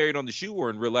 Yeah, she married on the shoe or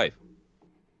in real life?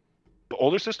 The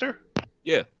older sister?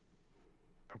 Yeah.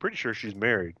 I'm pretty sure she's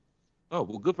married. Oh,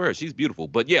 well, good for her. She's beautiful.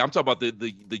 But yeah, I'm talking about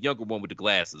the younger one with the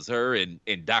glasses. Her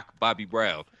and Doc Bobby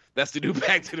Brown. That's the new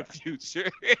Back to the Future.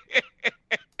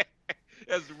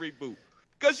 That's the reboot.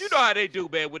 Because you know how they do,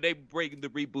 man. When they bring the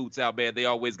reboots out, man, they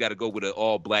always got to go with an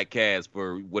all-black cast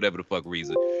for whatever the fuck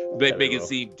reason. They make it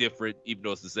seem different, even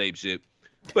though it's the same shit.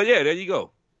 But yeah, there you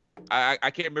go. I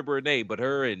can't remember her name, but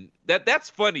her and that's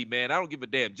funny, man. I don't give a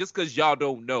damn. Just because y'all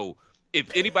don't know,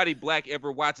 if anybody black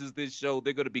ever watches this show,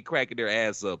 they're gonna be cracking their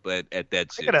ass up at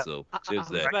that shit. So I was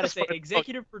about to say,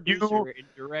 executive producer and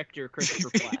director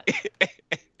Christopher Platt.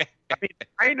 I mean,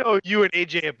 I know you and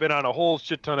AJ have been on a whole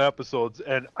shit ton of episodes,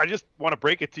 and I just want to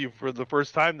break it to you for the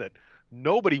first time that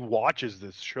nobody watches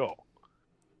this show.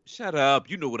 Shut up.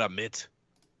 You know what I meant.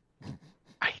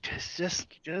 I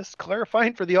just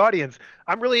clarifying for the audience.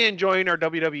 I'm really enjoying our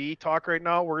WWE talk right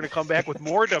now. We're going to come back with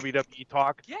more WWE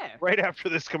talk right after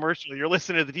this commercial. You're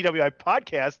listening to the DWI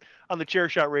podcast on the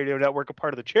Chairshot Radio Network, a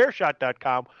part of the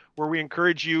Chairshot.com, where we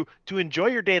encourage you to enjoy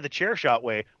your day the Chairshot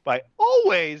way by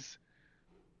always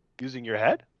using your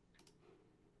head.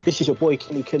 This is your boy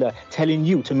Kenny Killer telling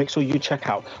you to make sure you check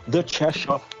out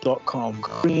thechairshot.com,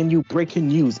 bringing you breaking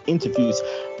news, interviews,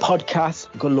 podcasts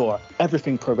galore,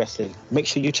 everything pro wrestling. Make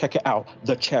sure you check it out,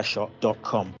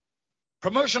 thechairshot.com.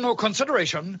 Promotional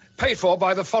consideration paid for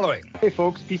by the following. Hey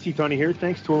folks, PC Tony here.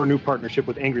 Thanks to our new partnership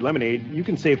with Angry Lemonade, you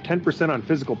can save 10% on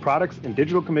physical products and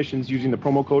digital commissions using the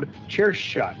promo code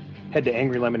ChairShot. Head to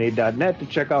angrylemonade.net to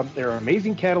check out their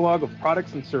amazing catalog of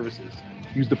products and services.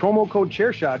 Use the promo code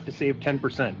ChairShot to save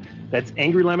 10%. That's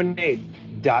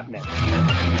angrylemonade.net.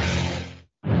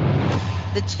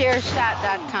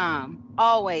 Thechairshot.com.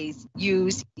 Always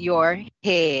use your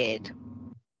head.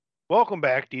 Welcome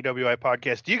back, DWI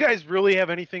Podcast. Do you guys really have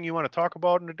anything you want to talk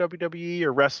about in the WWE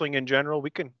or wrestling in general? We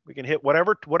can hit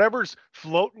whatever's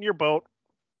floating your boat,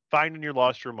 finding your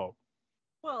lost remote.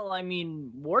 Well, I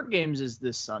mean, War Games is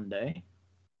this Sunday.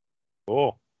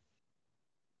 Oh.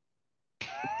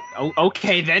 Oh,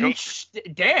 okay, then.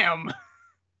 Damn.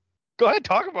 Go ahead,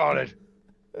 talk about it.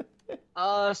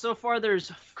 So far there's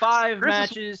 5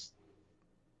 matches.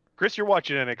 Chris, you're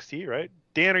watching NXT, right?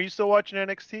 Dan, are you still watching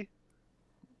NXT?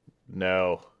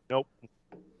 No. Nope.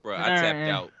 Bro, I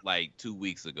tapped out like 2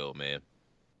 weeks ago, man.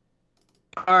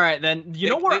 All right, then. You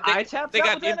know where I tapped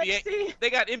out with NBA, NXT? They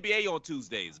got NBA on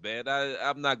Tuesdays, man.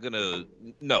 I'm not gonna.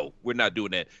 No, we're not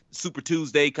doing that. Super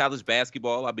Tuesday, college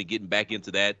basketball. I've been getting back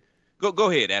into that.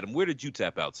 Go ahead, Adam. Where did you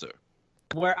tap out, sir?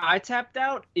 Where I tapped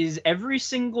out is every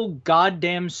single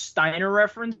goddamn Steiner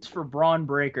reference for Braun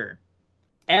Breaker.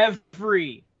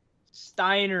 Every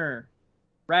Steiner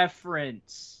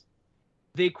reference.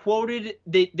 They quoted,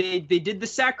 they did the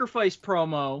sacrifice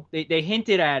promo. They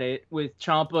hinted at it with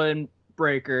Ciampa and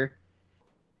Breaker.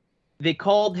 They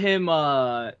called him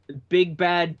Big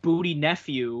Bad Booty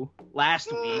Nephew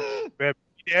last week. Bad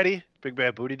Booty Daddy? Big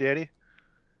Bad Booty Daddy?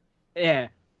 Yeah.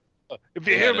 If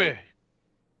you hear me.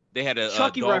 They had a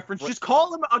Chucky reference. Just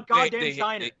call him a goddamn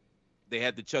Steiner. They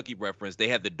had the Chucky reference. They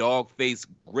had the dog face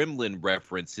gremlin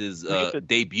reference, his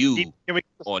debut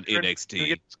on NXT. Can we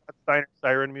get the Steiner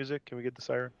siren music? Can we get the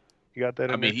siren? You got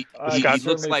that? I mean, he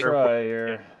looks like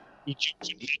he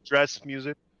dress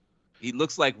music. He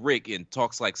looks like Rick and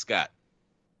talks like Scott.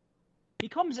 He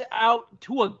comes out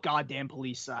to a goddamn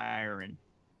police siren.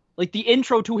 Like, the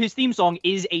intro to his theme song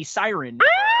is a siren.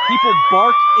 People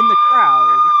bark in the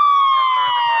crowd.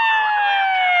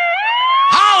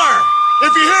 Holler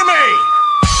if you hear me!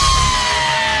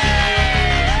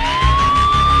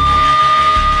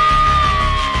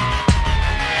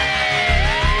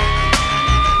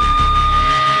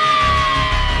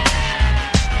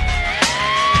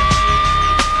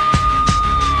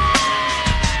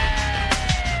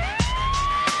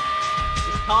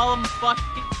 Just call him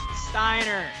fucking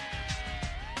Steiner.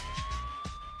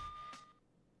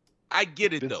 I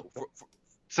get it though.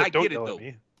 I get it though.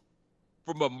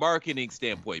 From a marketing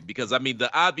standpoint, because I mean the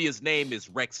obvious name is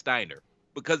Rex Steiner,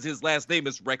 because his last name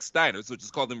is Rex Steiner, so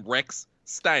just call him Rex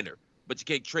Steiner. But you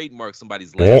can't trademark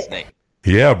somebody's last name.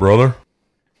 Yeah, brother.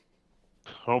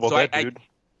 How about So that, dude?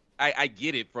 I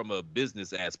get it from a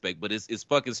business aspect, but it's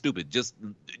fucking stupid. Just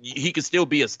he could still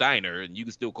be a Steiner, and you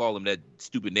can still call him that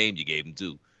stupid name you gave him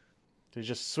too. To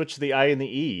just switch the I and the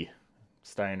E,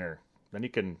 Steiner. Then you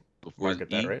can market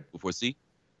that, right? Before C?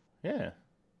 Yeah.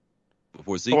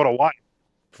 Before C? What a Y?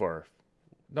 For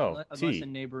No, unless a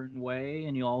neighboring way,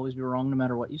 and you'll always be wrong no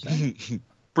matter what you say.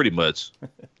 Pretty much.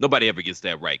 Nobody ever gets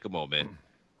that right. Come on, man.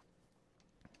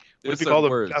 What if you call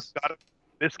them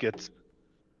biscuits?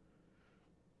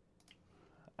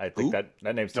 I think that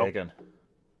name's taken.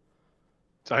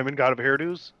 Simon God of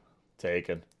Hairdos?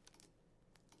 Taken.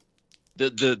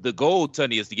 The goal,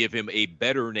 Tunney, is to give him a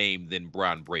better name than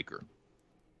Braun Breaker.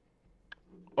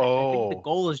 Oh. I think the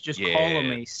goal is just call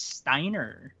him a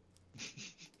Steiner.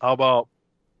 How about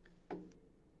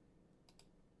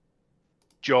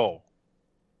Joe?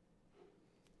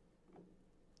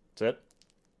 That's it?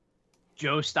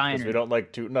 Joe Steiner. Because we don't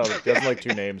like two. No, he doesn't like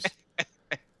two names.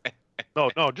 No,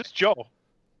 just Joe.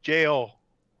 J-O.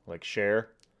 Like Cher.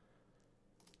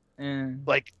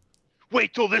 Like,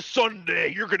 wait till this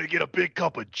Sunday. You're going to get a big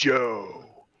cup of Joe.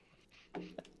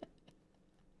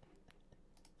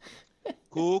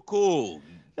 Cool.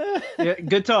 Yeah,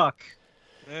 good talk.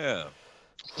 Yeah.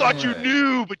 Thought you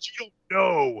knew, but you don't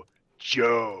know.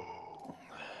 Joe.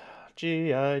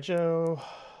 G.I. Joe.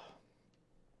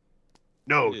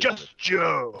 No, just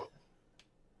Joe.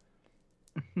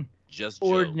 Just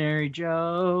Ordinary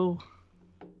Joe.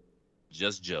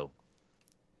 Just Joe.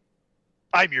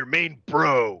 I'm your main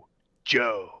bro,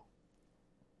 Joe.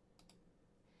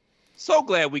 So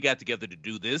glad we got together to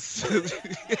do this.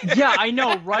 Yeah, I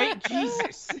know, right?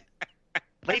 Jesus.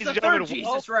 Ladies That's and the third gentlemen,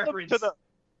 Jesus reference.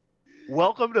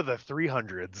 Welcome to the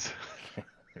 300s.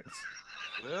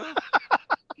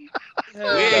 We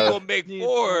ain't gonna make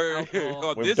more.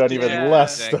 We've done even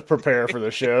less to prepare for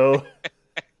the show.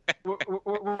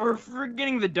 We're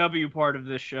forgetting the W part of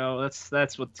this show.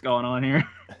 That's what's going on here.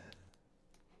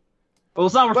 Well,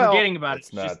 it's not we're forgetting about it. It's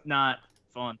just not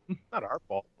fun. Not our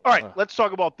fault. All right, let's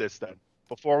talk about this then.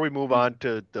 Before we move on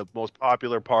to the most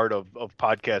popular part of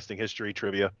podcasting history,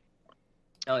 trivia.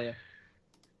 Hell yeah.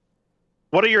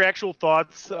 What are your actual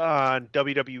thoughts on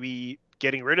WWE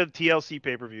getting rid of the TLC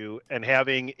pay-per-view and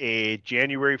having a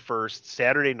January 1st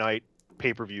Saturday night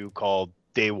pay-per-view called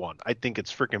Day One? I think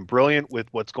it's freaking brilliant with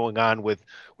what's going on with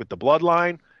the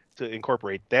Bloodline, to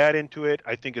incorporate that into it.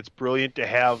 I think it's brilliant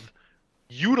to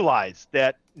utilize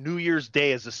that New Year's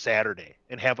Day as a Saturday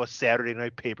and have a Saturday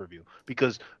night pay-per-view,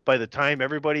 because by the time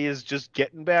everybody is just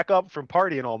getting back up from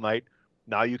partying all night,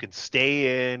 now you can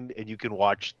stay in and you can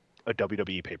watch a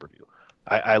WWE pay-per-view.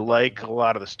 I like a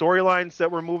lot of the storylines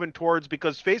that we're moving towards,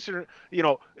 because face it,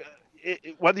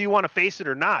 whether you want to face it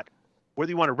or not,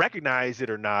 whether you want to recognize it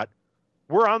or not,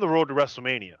 we're on the road to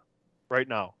WrestleMania right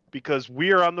now, because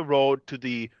we are on the road to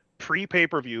the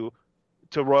pre-pay-per-view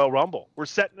to Royal Rumble. We're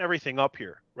setting everything up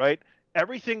here, right?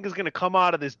 Everything is going to come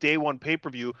out of this Day One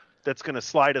pay-per-view that's going to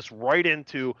slide us right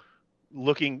into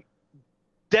looking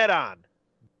dead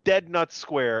nuts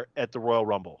square at the Royal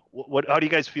Rumble. How do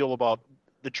you guys feel about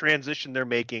the transition they're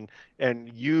making and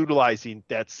utilizing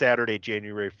that Saturday,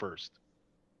 January 1st?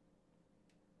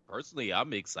 Personally,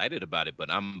 I'm excited about it,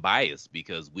 but I'm biased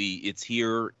because it's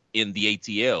here in the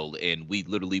ATL, and we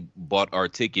literally bought our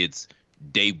tickets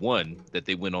day one that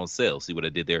they went on sale. See what I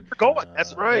did there? You're going.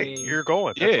 That's right. You're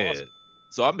going. That's awesome.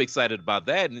 So I'm excited about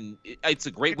that, and it's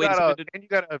a great way to spend it. And you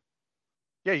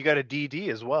got a DD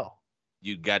as well.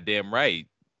 You goddamn right.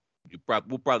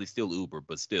 We'll probably still Uber,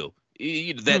 but still,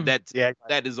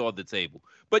 that is on the table.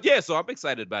 But yeah, so I'm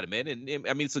excited about it, man. And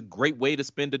I mean, it's a great way to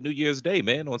spend a New Year's Day,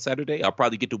 man. On Saturday, I'll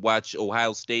probably get to watch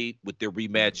Ohio State with their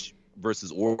rematch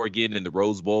versus Oregon in the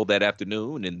Rose Bowl that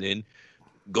afternoon, and then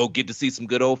go get to see some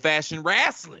good old fashioned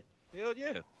wrestling. Hell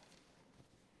yeah.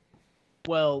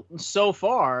 Well, so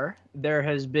far there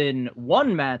has been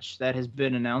one match that has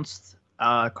been announced.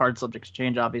 Card subject to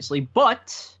change, obviously,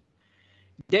 but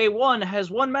Day One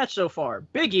has one match so far: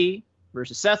 Big E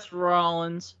versus Seth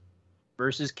Rollins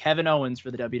versus Kevin Owens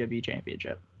for the WWE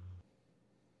Championship.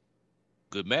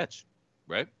 Good match,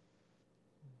 right?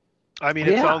 I mean,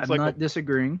 it sounds I'm like not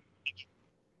disagreeing.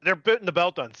 They're putting the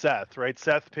belt on Seth, right?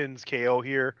 Seth pins KO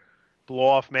here. Blow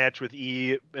off match with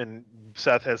E, and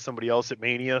Seth has somebody else at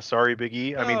Mania. Sorry, Big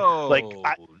E. I mean,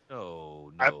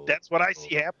 that's what I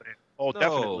see happening. Oh,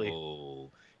 definitely.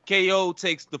 KO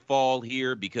takes the fall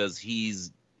here because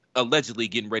he's allegedly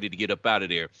getting ready to get up out of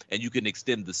there, and you can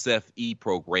extend the Seth E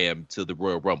program to the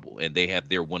Royal Rumble, and they have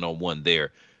their one-on-one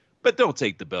there. But don't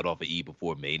take the belt off of E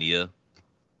before Mania.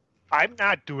 I'm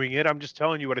not doing it. I'm just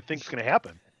telling you what I think is going to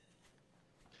happen.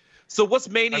 So what's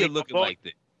Mania looking like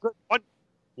then?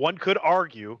 One could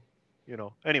argue,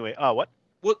 Anyway, what?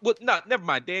 What? No, never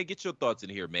mind. Dan, get your thoughts in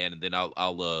here, man, and then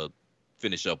I'll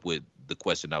finish up with the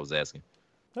question I was asking.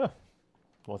 Oh,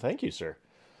 well, thank you, sir.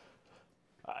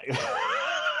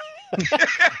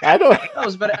 I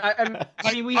don't. But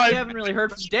I mean, we haven't really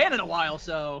heard from Dan in a while,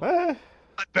 so.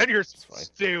 I've been here since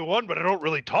day one, but I don't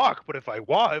really talk. But if I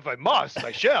must,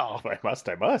 I shall. If I must,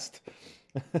 I must.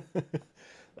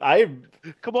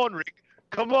 Come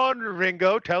on,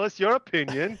 Ringo. Tell us your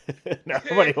opinion.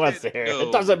 Nobody wants to hear it.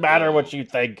 It doesn't matter what you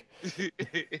think.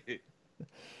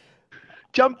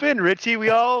 Jump in, Richie. We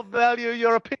all value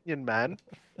your opinion, man.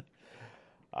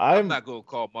 I'm not gonna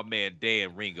call my man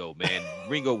Dan Ringo, man.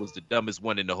 Ringo was the dumbest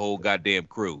one in the whole goddamn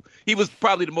crew. He was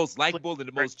probably the most likable and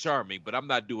the most charming, but I'm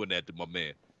not doing that to my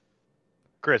man.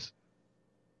 Chris,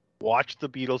 watch the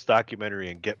Beatles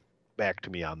documentary and get back to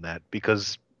me on that,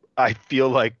 because I feel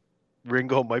like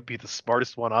Ringo might be the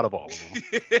smartest one out of all of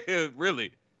them.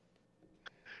 Really?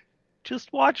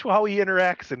 Just watch how he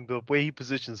interacts and the way he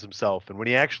positions himself, and when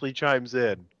he actually chimes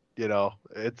in,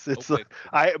 it's Okay.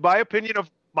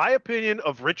 My opinion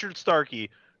of Richard Starkey,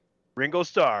 Ringo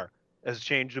Starr, has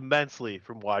changed immensely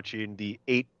from watching the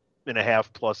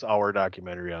 8.5+ hour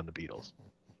documentary on the Beatles.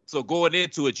 So going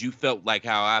into it, you felt like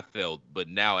how I felt, but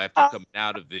now after coming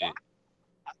out of it,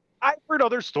 I've heard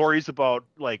other stories about,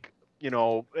 like,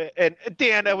 and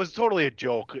Dan, that was totally a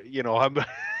joke.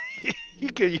 He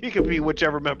could be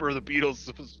whichever member of the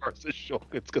Beatles as far as this show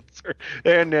is concerned.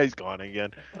 And he's gone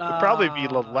again. It'd probably be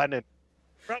Lennon.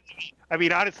 I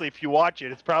mean, honestly, if you watch it,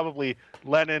 it's probably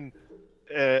Lennon.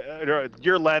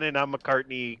 You're Lennon, I'm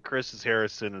McCartney, Chris is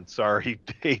Harrison, and sorry,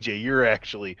 AJ, you're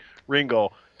actually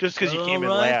Ringo. Just because you came in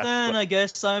last. Then, I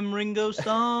guess I'm Ringo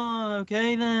Starr.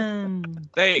 Okay, then.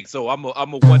 thanks. So I'm a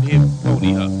one-hit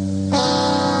pony, huh?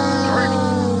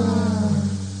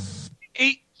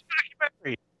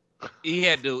 He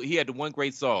had the one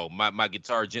great song, My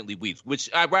Guitar Gently Weeps, which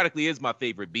ironically is my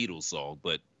favorite Beatles song,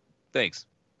 but thanks.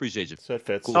 Appreciate you. So it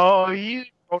fits. Cool. Oh, he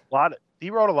wrote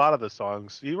a lot of the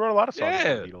songs. He wrote a lot of songs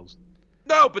for the Beatles.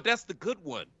 No, but that's the good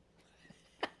one.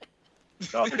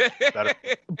 No,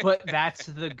 But that's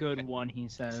the good one, he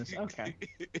says. Okay.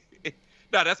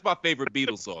 No, that's my favorite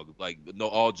Beatles song. Like, no,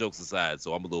 all jokes aside,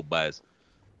 so I'm a little biased.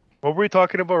 What were we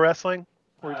talking about, wrestling?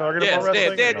 Were we talking about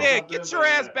wrestling? Dan, get your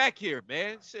ass back here,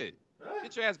 man. Shit.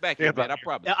 Get your ass back here, man. I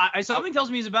promise. Yeah, something tells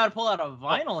me he's about to pull out a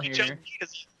vinyl here.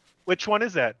 Which one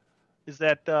is that? Is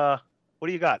that, what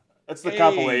do you got? That's the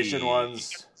compilation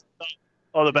ones.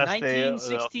 Oh, the best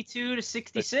 1962 to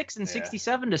 66 and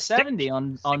 67 to 70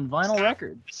 on vinyl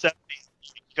record. 70.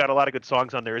 Got a lot of good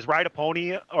songs on there. Is Ride a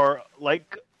Pony or Dig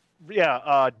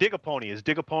a Pony? Is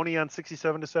Dig a Pony on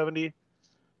 67 to 70?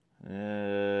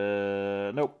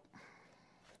 Nope.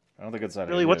 I don't think it's on.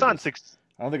 Really, what's on 6?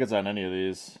 I don't think it's on any of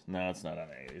these. No, it's not on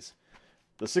any of these.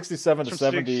 The 67 to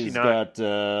 70's got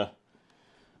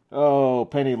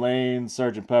Penny Lane,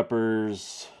 Sgt.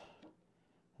 Pepper's,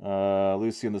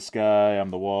 Lucy in the Sky, I'm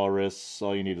the Walrus,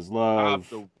 All You Need Is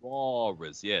Love. I'm the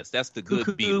Walrus, yes, that's the good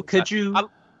Beatles. Beatles.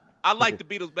 I like the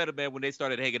Beatles better, man, when they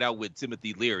started hanging out with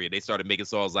Timothy Leary and they started making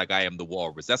songs like I Am the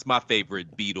Walrus. That's my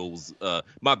favorite Beatles.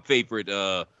 My favorite.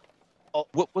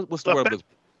 What's the word?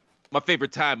 My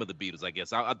favorite time of the Beatles, I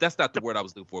guess. That's not the word I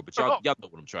was looking for, but y'all know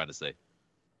what I'm trying to say.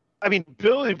 I mean,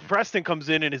 Billy Preston comes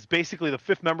in and is basically the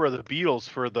fifth member of the Beatles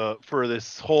for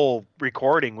this whole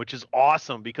recording, which is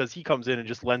awesome because he comes in and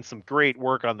just lends some great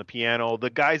work on the piano. The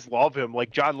guys love him.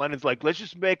 Like John Lennon's like, let's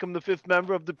just make him the fifth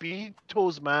member of the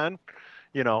Beatles, man.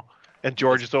 And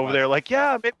George is over there like,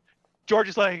 yeah, maybe. George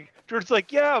is like,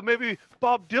 yeah, maybe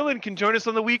Bob Dylan can join us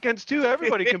on the weekends too.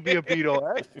 Everybody can be a Beatle,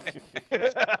 right?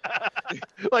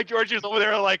 Like George is over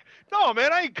there like, no,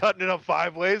 man, I ain't cutting it up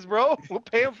 5 ways, bro. We'll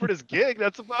pay him for this gig.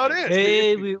 That's about it.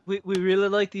 Hey, we really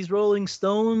like these Rolling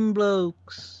Stone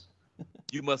blokes.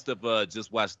 You must have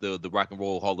just watched the Rock and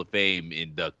Roll Hall of Fame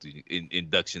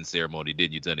induction ceremony,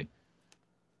 didn't you, Tony?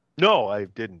 No, I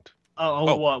didn't.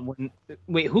 What?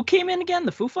 Wait, who came in again?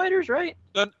 The Foo Fighters, right?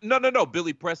 No.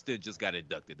 Billy Preston just got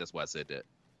inducted. That's why I said that.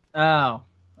 Oh,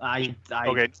 I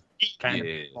okay. Kind of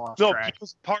lost no, track.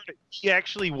 he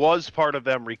actually was part of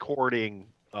them recording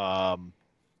and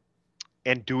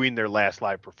doing their last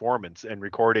live performance and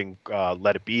recording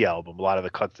Let It Be album. A lot of the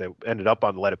cuts that ended up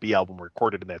on the Let It Be album were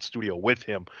recorded in that studio with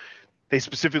him. They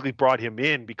specifically brought him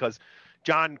in because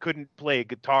John couldn't play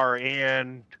guitar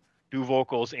and do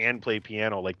vocals and play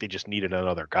piano. Like they just needed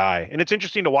another guy. And it's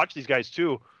interesting to watch these guys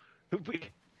too.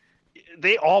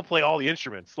 They all play all the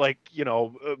instruments. Like,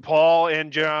 Paul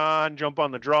and John jump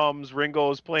on the drums.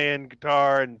 Ringo's playing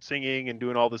guitar and singing and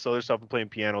doing all this other stuff and playing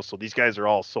piano. So these guys are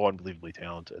all so unbelievably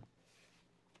talented.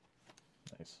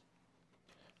 Nice.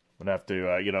 I'm gonna have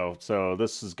to, so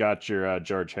this has got your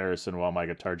George Harrison While My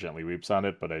Guitar Gently Weeps on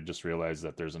it, but I just realized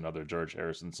that there's another George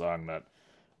Harrison song that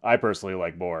I personally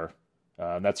like more.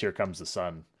 And that's Here Comes the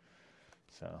Sun.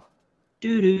 So.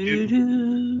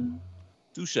 Do.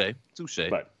 Touche.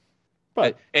 But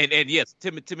But and yes,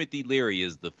 Timothy Leary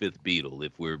is the fifth Beatle.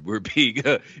 If we're being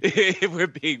if we're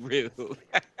being real.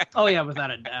 Oh yeah,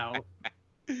 without a doubt.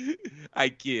 I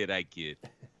kid.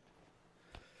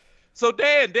 So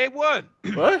Dan, day one.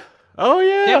 What? Oh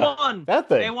yeah, Day one. That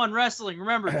thing. Day one wrestling.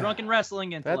 Remember, drunken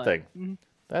wrestling intellect. That thing. Mm-hmm.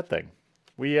 That thing.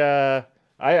 We I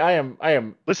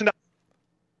am. Listen to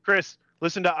Chris.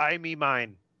 Listen to I Me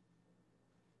Mine.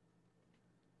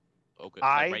 Okay.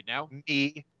 I right now.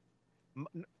 Me.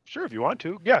 Sure, if you want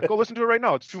to. Yeah, go listen to it right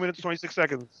now. It's 2 minutes and 26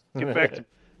 seconds. Get back to me.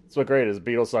 That's what's great is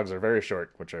Beatles songs are very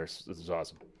short, this is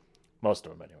awesome. Most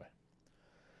of them anyway.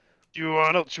 Do you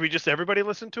want to? Should we just everybody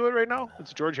listen to it right now?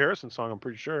 It's a George Harrison song. I'm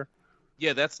pretty sure.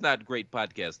 Yeah, that's not great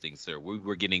podcasting, sir.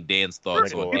 We're getting Dan's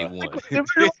thoughts on day one.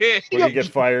 Will you get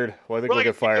fired? Well, I think we'll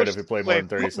get fired if we play more than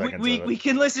 30 seconds. We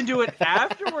can listen to it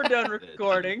after we're done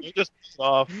recording. Just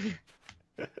off.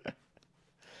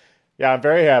 Yeah, I'm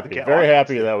very happy. Okay, Very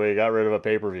happy that we got rid of a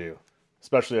pay-per-view,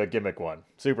 especially a gimmick one.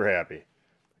 Super happy.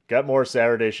 Got more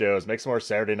Saturday shows. Make some more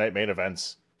Saturday night main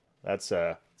events. It's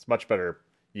much better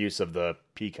use of the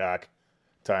Peacock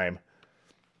time.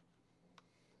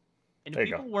 And if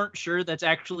people weren't sure, that's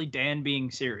actually Dan being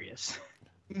serious.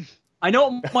 I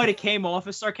know it might have came off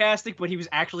as sarcastic, but he was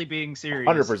actually being serious.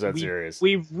 100% serious.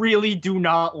 We really do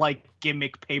not like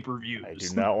gimmick pay-per-views. I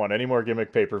do not want any more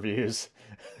gimmick pay-per-views.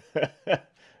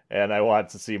 And I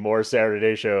want to see more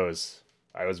Saturday shows.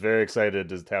 I was very excited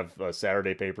to have a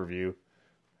Saturday pay-per-view,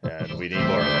 and we need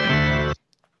more of them.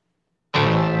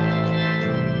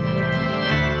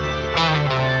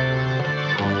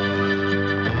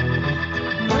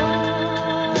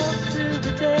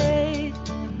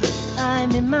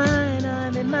 I'm in mine.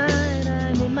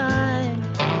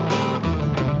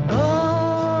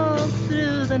 All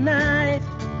through the night,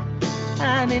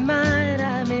 I'm in mine.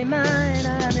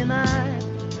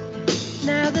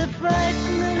 Now the fright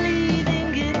and the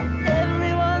leaving it,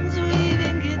 everyone's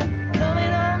weaving it,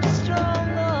 coming on strong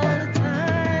all the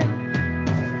time.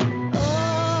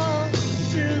 All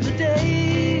through the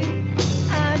day,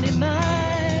 I'm in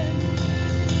mine.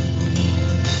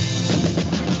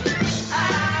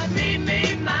 I'm in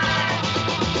me mine.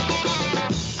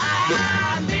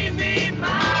 I'm in me mine.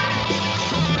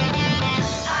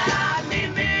 I'm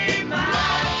in me mine.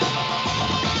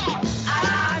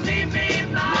 I'm in me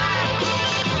mine.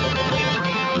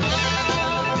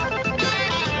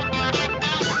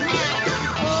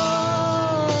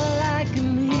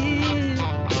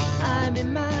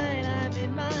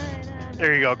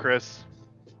 There you go, Chris.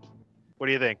 What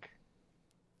do you think?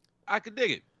 I could dig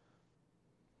it.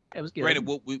 It was good. Granted,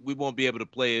 we won't be able to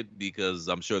play it because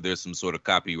I'm sure there's some sort of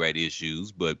copyright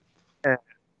issues, but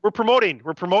We're promoting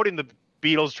the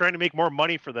Beatles, trying to make more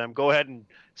money for them. Go ahead and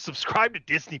subscribe to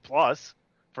Disney Plus,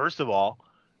 first of all,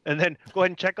 and then go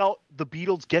ahead and check out the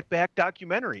Beatles Get Back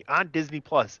documentary on Disney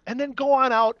Plus, and then go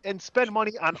on out and spend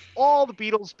money on all the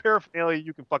Beatles paraphernalia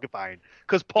you can fucking find.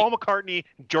 Because Paul McCartney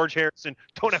and George Harrison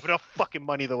don't have enough fucking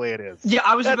money the way it is. Yeah,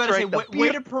 I was That's about to say, right,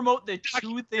 way to promote the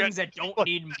two things that don't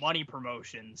need money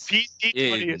promotions.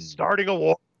 Money is starting a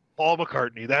war. Paul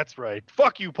McCartney, that's right.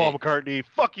 Fuck you, Paul McCartney.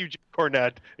 Fuck you, Jim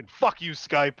Cornette, and fuck you,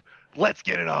 Skype. Let's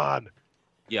get it on.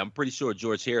 yeah, I'm pretty sure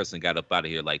George Harrison got up out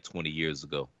of here like 20 years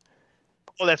ago.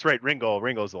 Oh, that's right.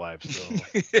 Ringo's alive. So.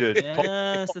 Good.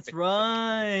 Yes, that's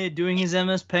right. Doing his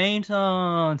MS Paint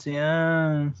taunts,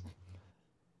 yeah.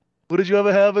 What did you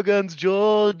ever have against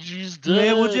George? He's dead.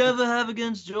 Yeah, what'd you ever have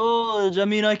against George? I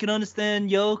mean, I can understand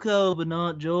Yoko, but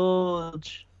not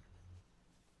George.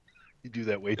 You do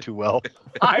that way too well.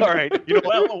 I'm all right. You know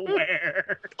well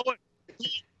aware.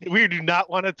 We do not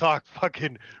want to talk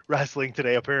fucking wrestling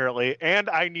today, apparently. And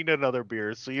I need another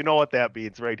beer. So you know what that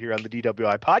means right here on the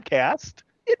DWI podcast.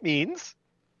 It means...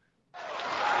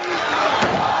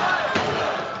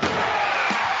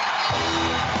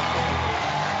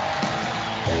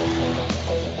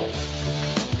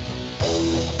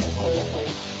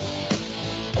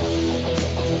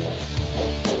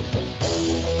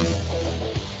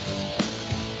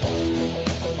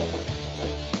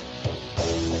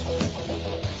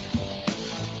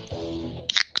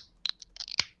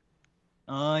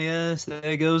 Oh, yes,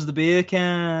 there goes the beer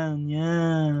can,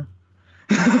 yeah.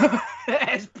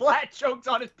 As Platt chokes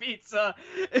on his pizza,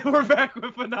 we're back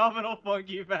with Phenomenal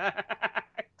Funky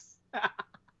Facts.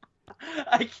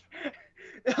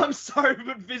 I'm sorry,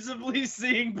 but visibly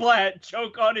seeing Platt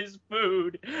choke on his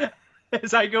food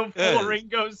as I go full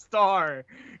Ringo Starr.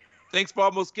 Thanks for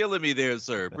almost killing me there,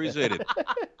 sir. Appreciate it.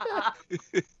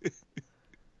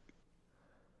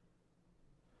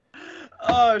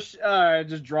 Oh, I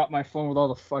just dropped my phone with all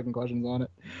the fucking questions on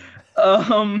it.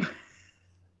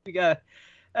 We got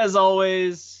as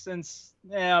always, since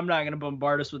I'm not gonna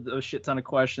bombard us with a shit ton of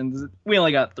questions. We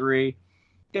only got 3.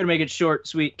 Gotta make it short,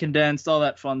 sweet, condensed, all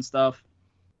that fun stuff.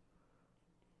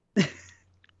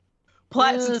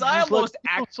 Platt, since I almost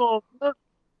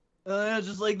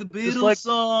just like the Beatles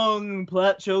song,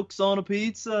 Platt chokes on a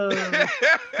pizza.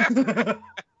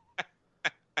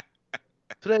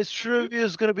 Today's trivia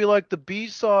is going to be like the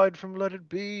B-side from Let It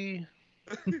Be.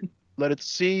 Let It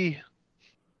See.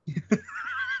 If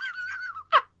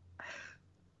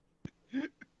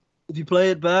you play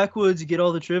it backwards, you get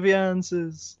all the trivia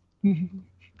answers.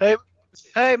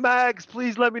 Hey, Mags,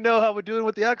 please let me know how we're doing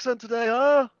with the accent today,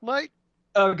 huh, Mike?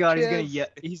 Oh God,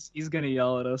 Cheers. he's gonna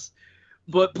yell at us.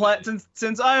 But Platt,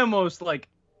 since I almost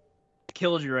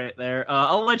killed you right there,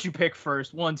 I'll let you pick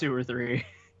first. 1, 2, or 3.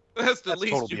 That's the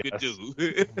least you could do.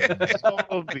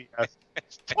 Total BS.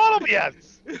 Total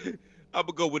BS. I'm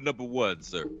gonna go with number 1,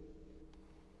 sir.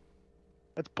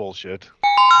 That's bullshit.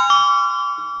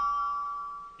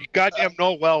 You goddamn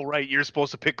know well, right? You're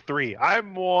supposed to pick 3.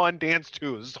 I'm 1, Dan's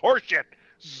 2. This is horseshit.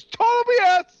 This is total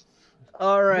BS.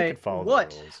 All right.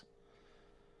 What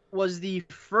was the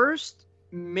first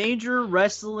major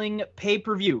wrestling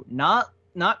pay-per-view? Not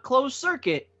closed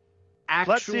circuit.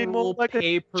 Actual like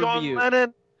pay-per-view. John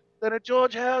Lennon, then a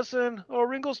George Harrison or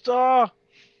Ringo Starr.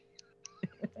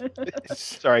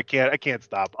 Sorry, I can't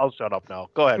stop. I'll shut up now.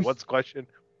 Go ahead. What's the question?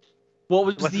 What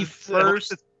was the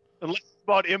first? Unless it's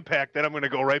about Impact, then I'm going to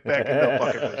go right back into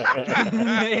fucking.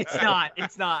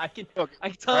 It's not. I can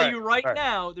tell you right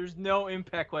now, there's no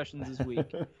Impact questions this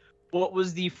week. What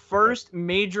was the first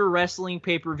major wrestling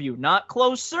pay-per-view? Not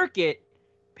closed circuit,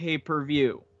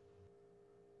 pay-per-view.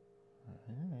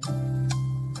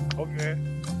 Okay.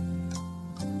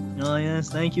 Oh yes,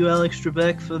 thank you, Alex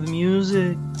Trebek, for the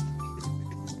music.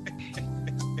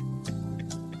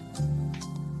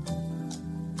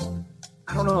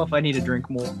 I don't know if I need to drink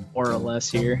more or less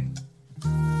here.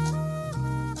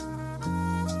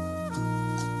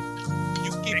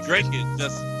 You keep drinking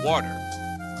just water.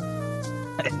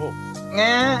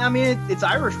 I mean, it's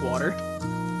Irish water.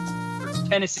 Or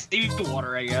Tennessee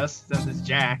water, I guess, since it's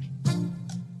Jack.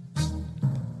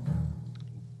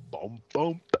 Boom,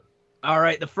 boom. All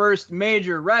right, the first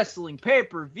major wrestling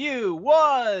pay-per-view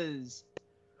was...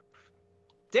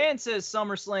 Dan says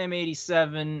SummerSlam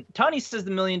 87. Tony says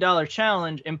the $1 Million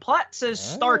Challenge. And Platt says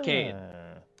Starrcade.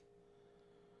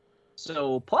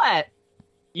 So, Platt,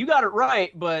 you got it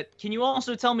right, but can you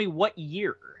also tell me what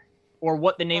year? Or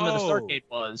what the name of the Starrcade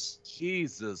was?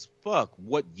 Jesus fuck.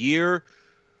 What year?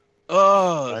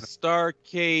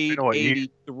 Starrcade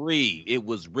 83. It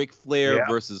was Ric Flair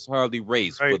versus Harley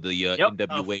Race for the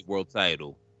NWA World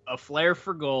title. A Flair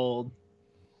for gold.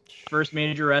 First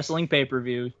major wrestling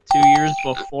pay-per-view. 2 years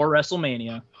before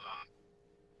WrestleMania.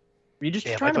 Were you just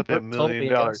trying to put $1 million?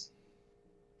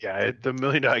 Yeah, the $1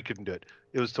 million, I couldn't do it.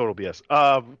 It was total BS.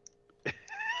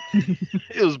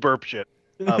 It was burp shit.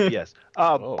 Yes.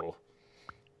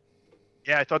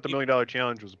 Yeah, I thought the $1 Million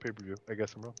Challenge was a pay-per-view. I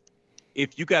guess I'm wrong.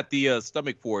 If you got the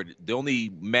stomach for it, the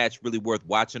only match really worth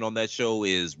watching on that show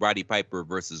is Roddy Piper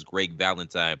versus Greg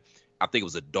Valentine. I think it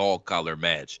was a dog collar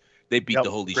match. They beat the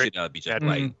holy shit out of each other.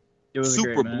 Like, it was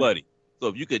super bloody. So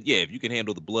if you can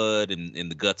handle the blood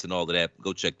and the guts and all of that,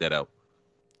 go check that out.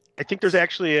 I think there's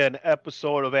actually an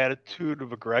episode of Attitude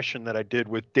of Aggression that I did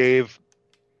with Dave.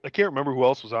 I can't remember who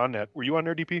else was on that. Were you on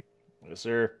there, DP? Yes,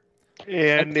 sir.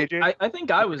 And AJ? I think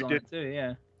I was on it too,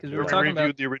 yeah. Because we were talking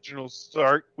about the original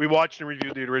Star. We watched and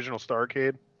reviewed the original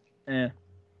Starrcade. Yeah,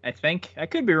 I think I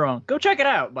could be wrong. Go check it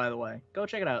out. By the way, go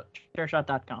check it out.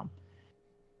 Chairshot.com.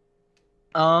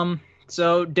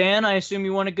 So Dan, I assume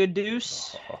you want a good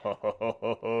deuce.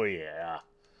 Oh yeah.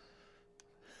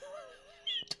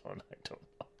 I don't know.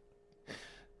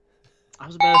 I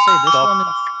was about to say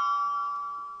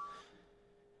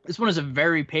this one is a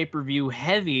very pay-per-view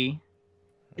heavy.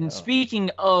 And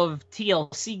speaking of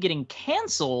TLC getting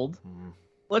canceled,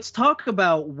 let's talk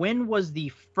about when was the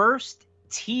first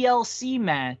TLC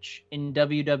match in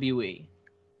WWE.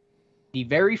 The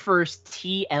very first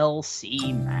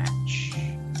TLC match.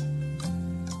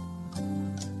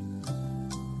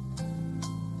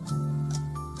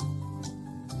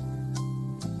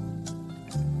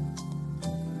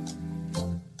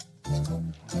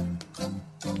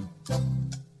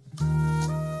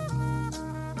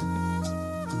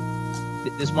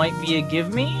 This might be a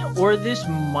give me, or this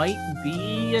might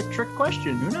be a trick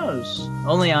question. Who knows?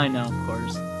 Only I know, of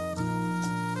course.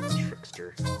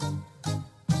 Trickster.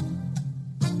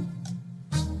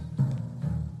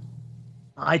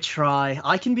 I try.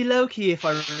 I can be low-key if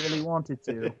I really wanted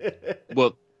to.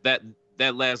 Well, that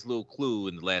last little clue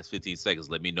in the last 15 seconds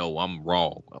let me know I'm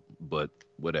wrong. But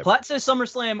whatever. Platt says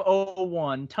SummerSlam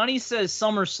 01. Tunney says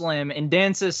SummerSlam, and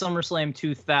Dan says SummerSlam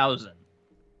 2000.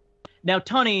 Now,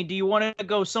 Tunney, do you want to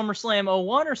go SummerSlam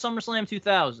 01 or SummerSlam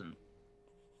 2000?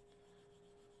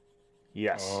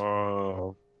 Yes.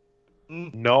 No.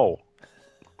 No.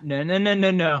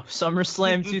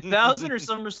 SummerSlam 2000 or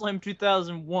SummerSlam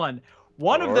 2001?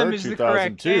 One of them is the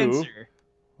correct answer.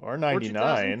 Or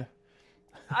 99.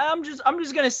 I'm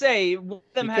just gonna say one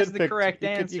of them has the correct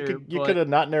answer. You could have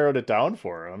not narrowed it down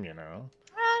for him, you know.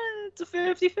 It's a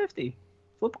 50-50.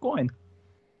 Flip a coin.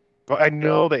 But I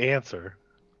know the answer.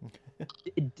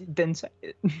 Then say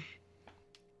it.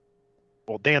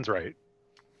 Well, Dan's right.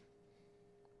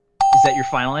 Is that your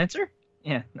final answer?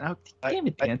 Yeah. Oh, damn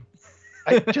it, Dan.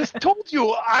 I just told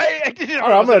you. I didn't. All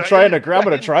right, I'm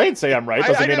gonna try and say I'm right.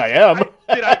 Doesn't mean I am.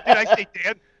 Did I say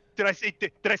Dan? Did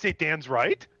I say Dan's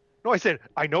right? No, I said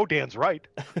I know Dan's right.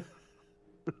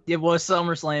 It was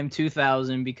SummerSlam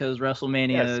 2000 because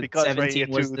WrestleMania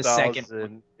 17 was the second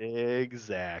one.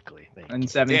 Exactly. And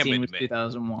 17 was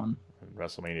 2001.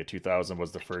 WrestleMania 2000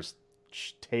 was the first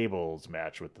tables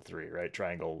match with the three, right?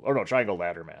 Triangle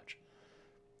ladder match.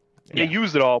 They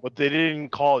used it all, but they didn't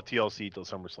call it TLC till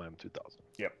SummerSlam 2000.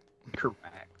 Yep.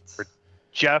 Correct.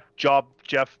 Jeff,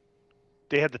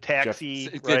 they had the taxi,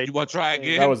 right? You want to try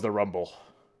again? That was the Rumble.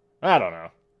 I don't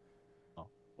know. Oh,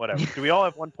 whatever. Do we all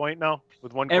have 1 point now?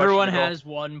 With one Everyone question has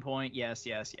 1 point. Yes.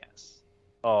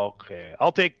 Okay.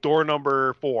 I'll take door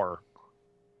number 4.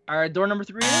 All right, door number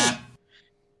 3.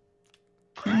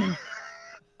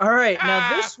 All right,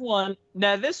 now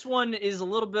this one is a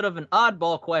little bit of an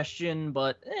oddball question,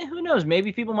 but who knows?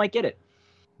 Maybe people might get it.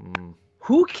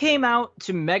 Who came out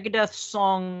to Megadeth's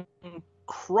song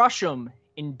 "Crush 'Em"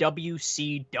 in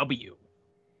WCW?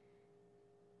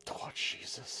 Oh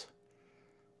Jesus!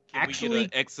 Can we get an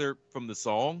excerpt from the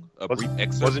song? A brief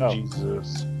excerpt. Wasn't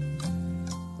Jesus?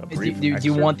 Do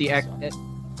you want a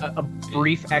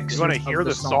brief excerpt? You want to hear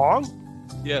the song?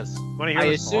 Yes. I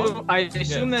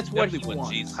assume that's what he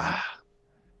wants.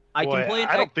 I can play.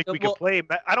 I don't think we can play.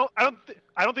 I don't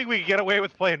think we can get away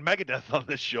with playing Megadeth on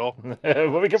this show.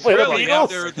 Well, we can play the Beatles.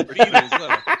 After the Beatles.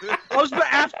 I was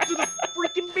after the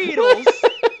freaking Beatles.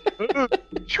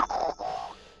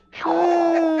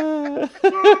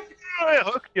 I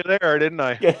hooked you there, didn't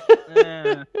I?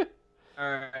 All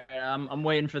right, I'm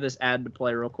waiting for this ad to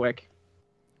play real quick.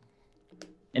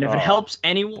 And if it helps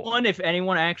anyone, if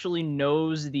anyone actually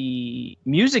knows the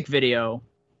music video,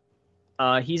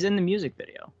 he's in the music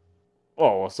video.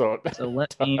 Oh, so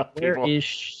let me. Where is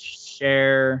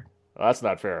share? Well, that's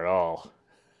not fair at all.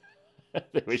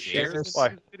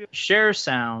 Share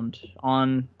sound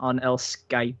on El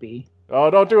Skype. Oh,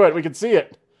 don't do it. We can see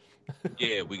it.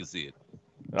 Yeah, we can see it.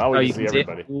 Oh, we can see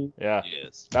everybody. Yeah.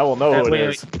 Yes. Now we'll know who it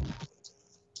is.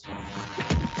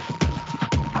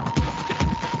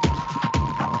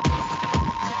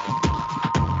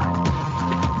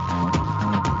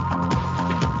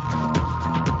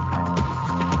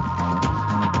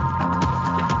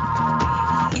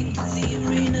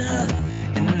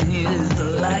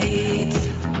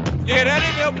 Yeah, that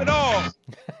didn't help at all.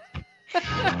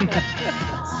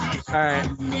 All right.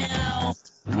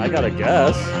 I gotta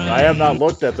guess. I have not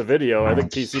looked at the video. I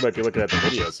think PC might be looking at the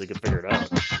video, so you can figure it out.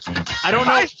 I don't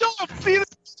know. I still don't see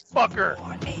this fucker.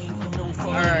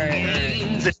 All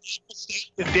right.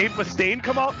 Did Dave Mustaine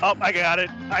come out? Oh, I got it.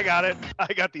 I got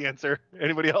the answer.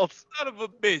 Anybody else? Son of a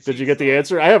bitch. Did you get the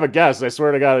answer? I have a guess. I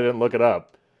swear to God, I didn't look it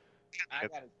up. I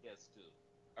got a guess too.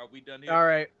 Are we done here? All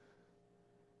right.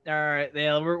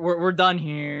 Yeah, we're done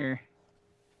here.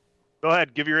 Go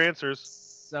ahead. Give your answers.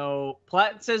 So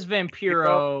Platt says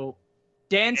Vampiro.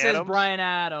 Dan says Bryan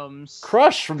Adams.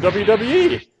 Crush from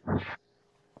WWE.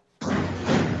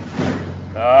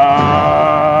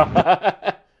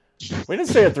 We didn't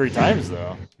say it 3 times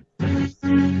though.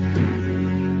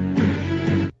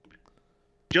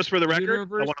 Just for the record, I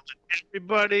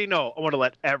want to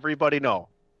let everybody know.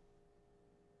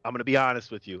 I'm going to be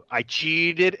honest with you. I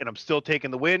cheated, and I'm still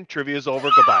taking the win. Trivia's over.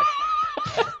 Goodbye.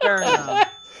 Fair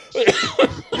enough. It's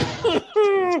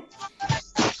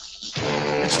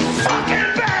fucking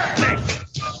embarrassing!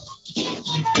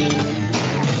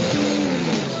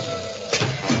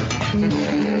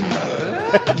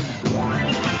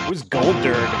 Who's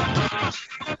Goldberg?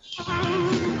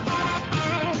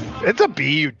 It's a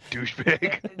B, you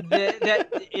douchebag. that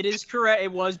it is correct.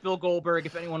 It was Bill Goldberg,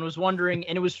 if anyone was wondering,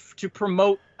 and it was to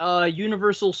promote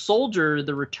Universal Soldier: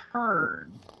 The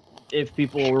Return. If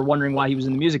people were wondering why he was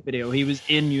in the music video, he was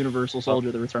in Universal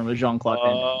Soldier: The Return with Jean-Claude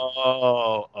Van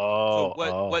Damme. So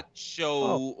what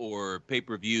show or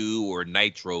pay-per-view or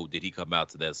Nitro did he come out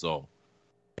to that song?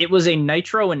 It was a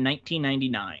Nitro in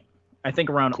 1999. I think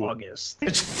around August.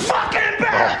 It's fucking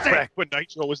embarrassing! Back when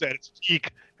Nitro was at its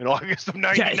peak in August of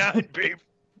 '99, babe.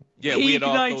 Yeah, we had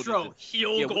all Nitro,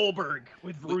 heel Goldberg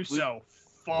with Russo.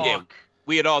 Fuck. Yeah,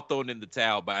 we had all thrown in the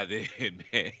towel by then,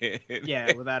 man.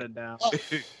 Yeah, without a doubt.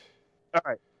 All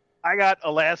right. I got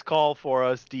a last call for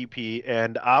us, DP,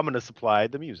 and I'm going to supply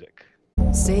the music.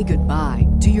 Say goodbye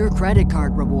to your credit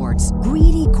card rewards.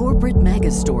 Greedy corporate mega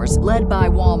stores, led by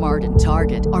Walmart and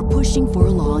Target, are pushing for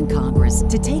a law in Congress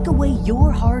to take away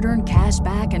your hard-earned cash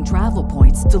back and travel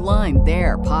points to line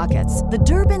their pockets. The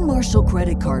Durbin-Marshall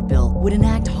credit card bill would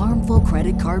enact harmful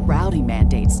credit card routing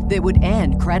mandates that would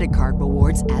end credit card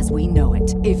rewards as we know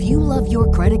it. If you love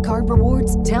your credit card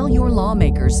rewards, tell your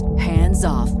lawmakers, hands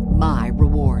off my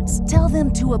rewards. Tell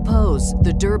them to oppose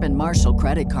the Durbin-Marshall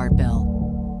credit card bill.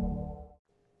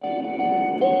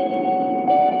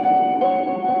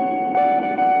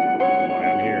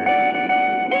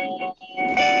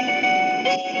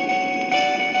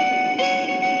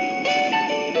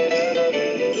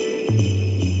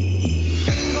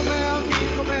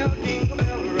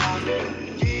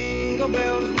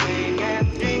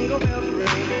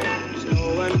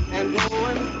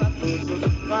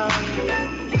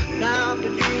 Now the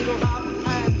jingle hop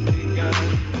has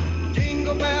begun.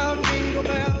 Jingle bell, jingle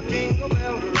bell, jingle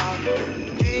bell rock.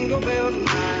 Jingle bell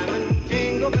time and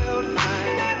jingle bell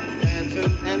time.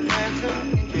 Dancing and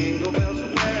dancing in Jingle Bell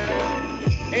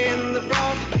Square. In the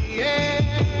frosty air.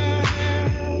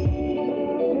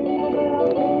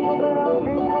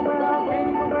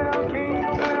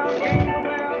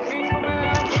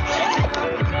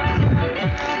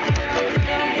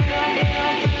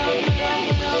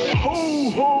 Ho,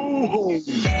 ho,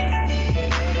 ho.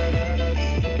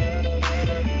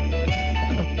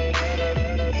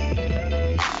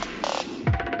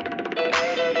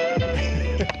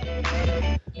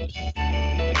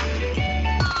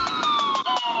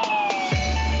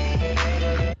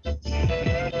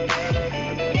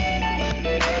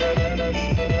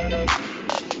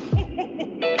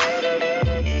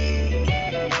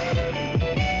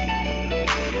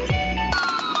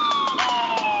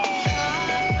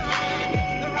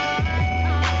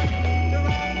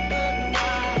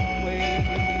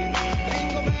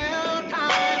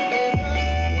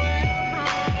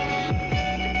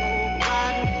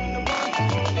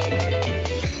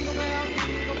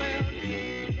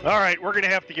 All right, we're going to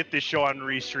have to get this show on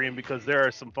Restream because there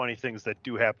are some funny things that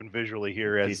do happen visually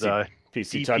here. As PC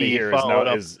DP Tunney here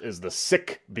is the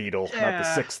sick beetle, not the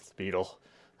Yeah. sixth beetle.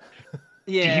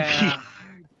 Yeah.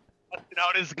 busting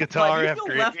out his guitar Why, you after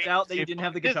feel it- left out that you it- didn't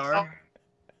have the it's guitar?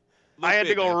 I had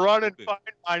to go man. run and find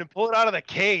mine and pull it out of the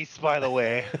case, by the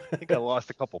way. I think I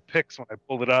lost a couple picks when I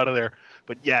pulled it out of there.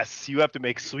 But yes, you have to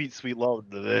make sweet, sweet love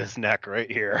to this neck right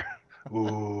here.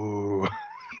 Ooh.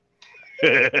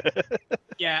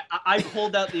 Yeah, I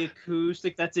pulled out the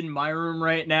acoustic that's in my room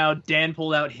right now. Dan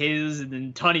pulled out his, and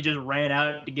then Tony just ran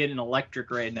out to get an electric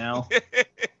right now.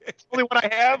 It's only what I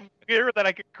have here that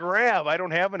I could grab. I don't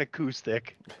have an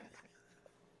acoustic.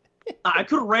 I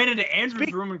could have ran into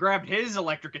Andrew's room and grabbed his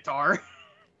electric guitar.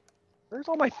 Where's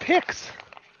all my picks?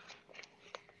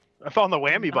 I found the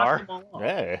whammy bar.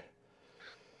 Hey.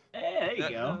 Hey, there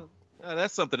you go.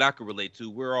 That's something I can relate to.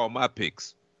 Where are all my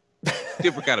picks?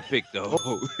 Different kind of pick, though.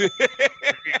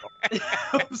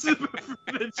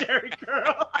 The Jerry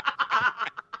Curl.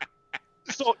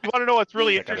 So you want to know what's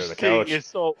really Back under the interesting couch. is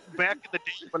so back in the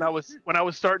day when I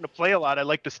was starting to play a lot, I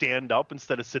liked to stand up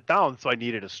instead of sit down, so I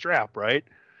needed a strap, right?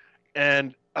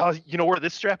 And you know where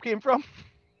this strap came from?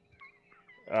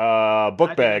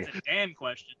 Book bag. That's a Dan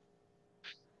question.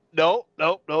 Nope.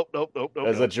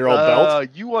 Is it your old belt?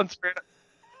 You once ran.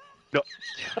 No,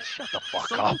 shut the fuck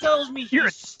Someone up. tells me he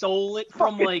stole it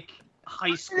from like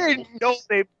high school.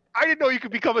 I didn't know you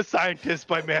could become a scientist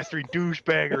by mastering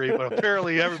douchebaggery, but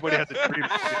apparently everybody has a dream.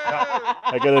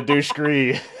 I got a douche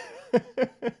degree.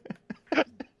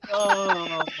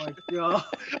 Oh my god.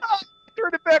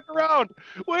 Turn it back around.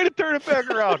 Way to turn it back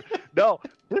around. No,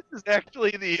 this is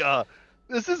actually the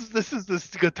this is this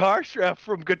guitar strap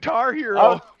from Guitar Hero.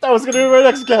 Oh, that was gonna be my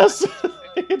next guess.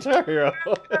 Guitar Hero.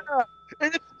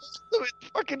 And it's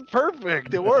fucking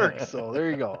perfect. It works. So there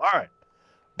you go. All right.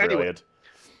 Anyway, Brilliant.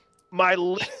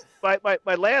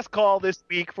 my last call this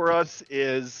week for us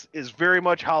is very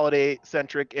much holiday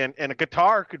centric, and a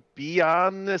guitar could be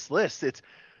on this list. It's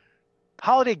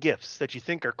holiday gifts that you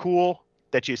think are cool,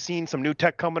 that you've seen some new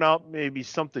tech coming out, maybe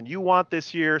something you want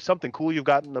this year, something cool you've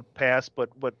got in the past, but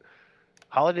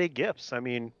holiday gifts. I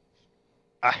mean,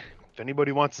 if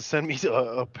anybody wants to send me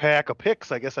a pack of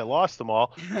picks, I guess I lost them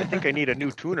all. I think I need a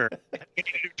new tuner. I need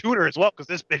a new tuner as well because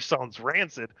this bitch sounds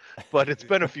rancid, but it's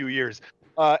been a few years.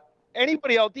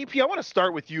 Anybody else? DP, I want to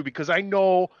start with you because I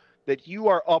know that you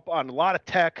are up on a lot of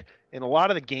tech and a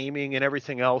lot of the gaming and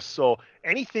everything else. So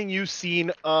anything you've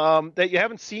seen that you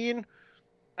haven't seen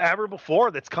ever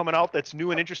before that's coming out that's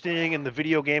new and interesting in the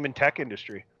video game and tech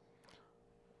industry?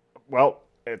 Well,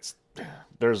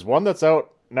 there's one that's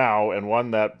out now, and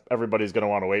one that everybody's going to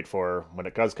want to wait for when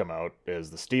it does come out is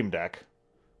the Steam Deck.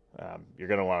 You're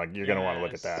going to want to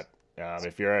look at that.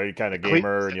 If you're any kind of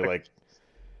gamer and you like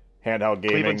handheld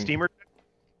gaming. Cleveland Steamer?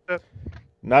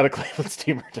 Not a Cleveland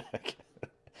Steamer Deck.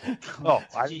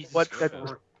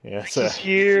 Yeah, this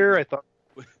here. I thought.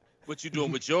 What you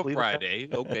doing with your Friday?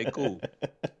 Okay, cool.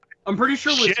 I'm pretty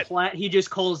sure with Platt, he just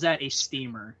calls that a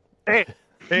steamer. Hey,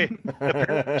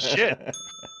 shit.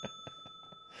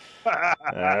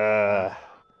 But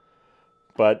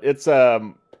it's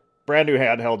brand new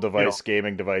handheld device,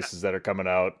 gaming devices that are coming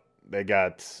out.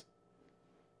 It's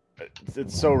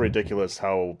so ridiculous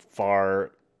how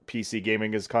far PC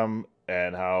gaming has come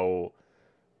and how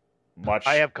much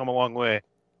I have come a long way.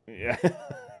 Yeah,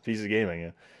 PC gaming.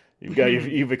 Yeah.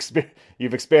 You've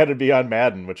expanded beyond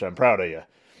Madden, which I'm proud of you.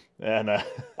 And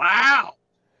wow.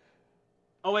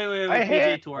 Oh wait,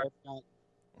 PJ Tour.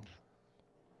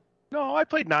 No, I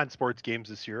played non-sports games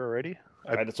this year already.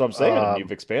 That's what I'm saying.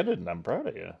 You've expanded, and I'm proud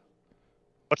of you.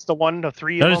 What's the one? The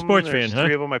three Not of a them? sports There's fan, huh?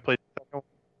 three of them I played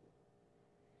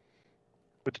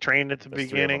with the train at the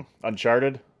beginning.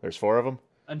 Uncharted. There's 4 of them.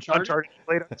 Uncharted.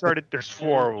 Played Uncharted. There's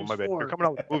 4 of them. I bet they're coming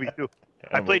out with a movie too.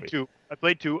 I played 2.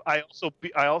 I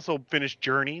also finished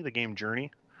Journey, the game Journey.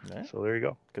 Yeah. So there you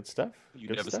go. Good stuff. You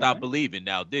never stopped believing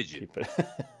now, did you?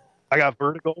 I got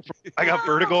vertigo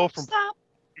from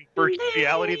virtual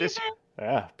reality this year.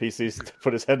 Yeah, PC's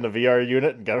put his head in the VR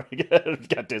unit and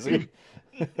got dizzy.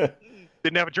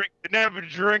 Didn't have a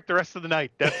drink the rest of the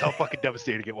night. That's how fucking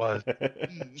devastating it was.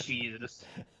 Jesus.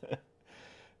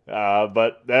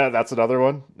 But that's another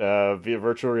one. Via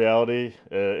virtual reality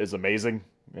is amazing.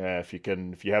 If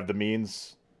you have the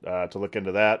means to look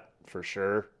into that, for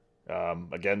sure.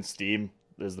 Again, Steam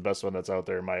is the best one that's out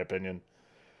there, in my opinion.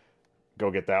 Go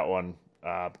get that one.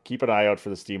 Keep an eye out for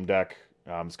the Steam Deck.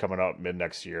 It's coming out mid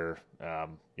next year.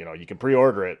 You can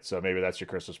pre-order it, so maybe that's your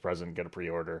Christmas present. Get a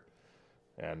pre-order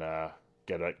and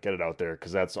get it out there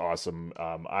because that's awesome.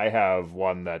 I have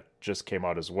one that just came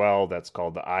out as well. That's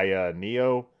called the Aya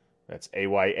Neo. That's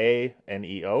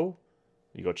AYANEO.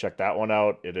 You go check that one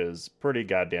out. It is pretty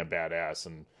goddamn badass,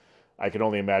 and I can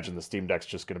only imagine the Steam Deck's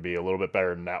just going to be a little bit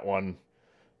better than that one.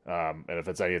 And if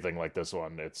it's anything like this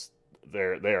one, they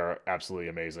are absolutely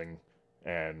amazing,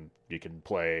 and you can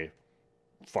play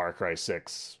Far Cry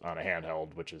 6 on a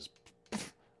handheld, which is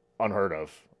unheard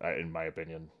of, in my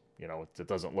opinion. It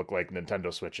doesn't look like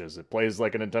Nintendo Switches. It plays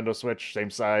like a Nintendo Switch, same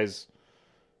size,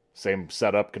 same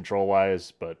setup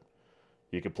control-wise, but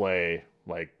you could play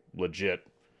like legit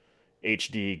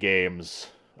HD games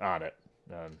on it.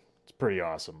 And it's pretty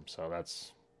awesome. So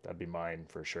that'd be mine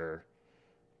for sure.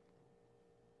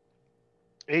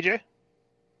 AJ?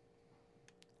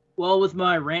 Well, with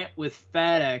my rant with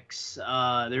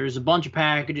FedEx, there's a bunch of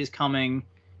packages coming. Did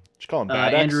you call them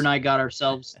FedEx? Andrew and I got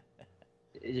ourselves.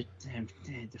 There's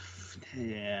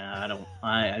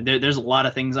a lot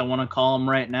of things I want to call them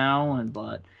right now,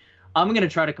 but I'm gonna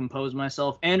try to compose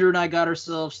myself. Andrew and I got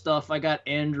ourselves stuff. I got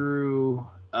Andrew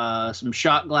some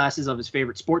shot glasses of his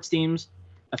favorite sports teams.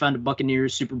 I found a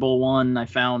Buccaneers Super Bowl one. I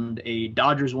found a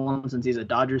Dodgers one since he's a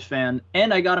Dodgers fan,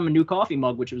 and I got him a new coffee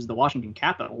mug, which was the Washington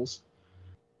Capitals.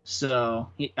 So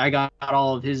I got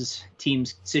all of his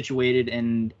teams situated,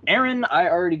 and Aaron I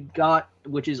already got,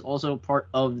 which is also part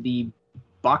of the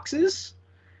boxes.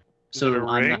 So is it a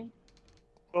ring?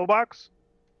 Full box?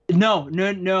 No.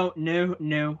 Shouldn't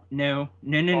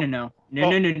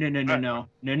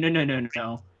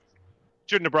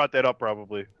have brought that up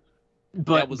probably.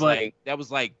 But that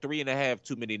was like 3.5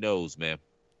 too many no's, man.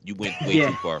 You went way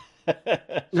too far.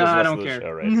 No, I don't care.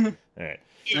 Show, right? All right.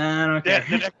 I don't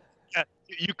care.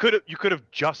 You could have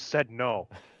just said no.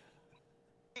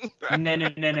 Hey,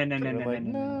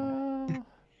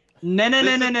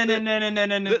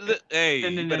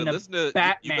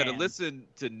 you better listen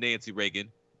to Nancy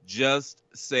Reagan. Just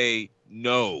say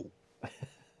no.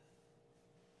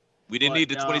 We didn't need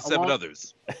the 27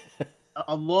 others.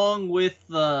 Along with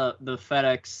the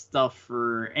FedEx stuff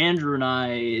for Andrew and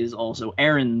I is also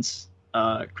Aaron's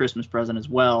Christmas present as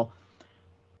well.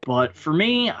 But for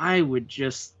me, I would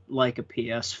just like a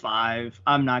PS5.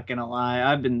 I'm not going to lie.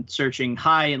 I've been searching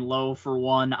high and low for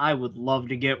one. I would love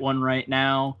to get one right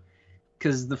now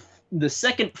because the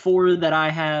second 4 that I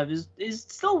have is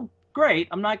still great.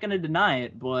 I'm not going to deny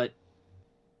it, but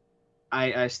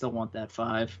I still want that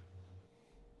 5.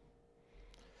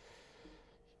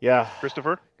 Yeah.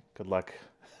 Christopher? Good luck.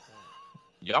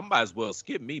 Y'all might as well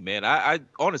skip me, man. I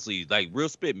honestly, like, real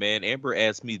spit, man. Amber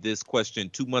asked me this question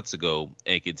 2 months ago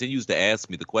and continues to ask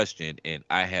me the question, and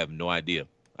I have no idea.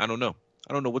 I don't know.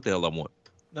 I don't know what the hell I want.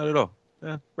 Not at all.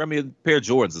 Grab me a pair of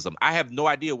Jordans or something. I have no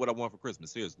idea what I want for Christmas.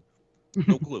 Seriously.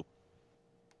 No clue.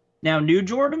 Now, new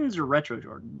Jordans or retro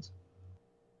Jordans?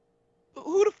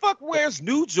 Who the fuck wears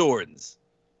new Jordans?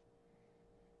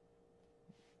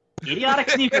 Idiotic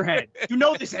sneakerhead. You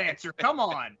know this answer. Come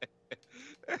on.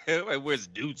 Everybody wears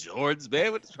new Jordans,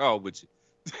 man. What's wrong with you?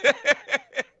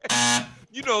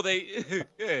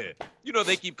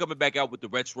 They keep coming back out with the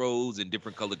retros and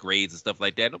different color grades and stuff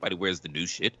like that. Nobody wears the new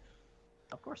shit.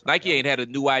 Of course not. Nike ain't had a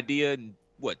new idea in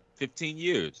 15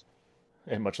 years.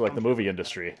 And much like the movie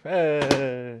industry.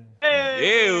 Hey.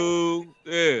 Ew.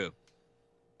 Yeah.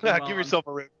 Give yourself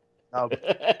a root.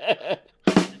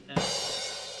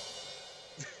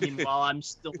 Meanwhile, I'm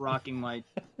still rocking my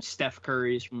Steph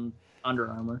Curry's from Under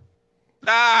Armour.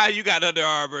 You got Under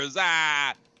Armours.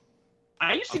 I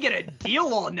used to get a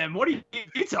deal on them. What are you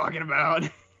talking about?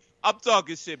 I'm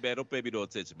talking shit, man. Don't pay me no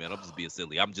attention, man. I'm just being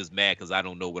silly. I'm just mad because I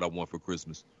don't know what I want for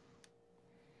Christmas.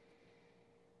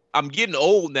 I'm getting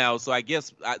old now, so I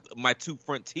guess my 2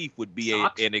 front teeth would be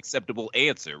an acceptable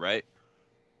answer, right?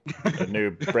 Brand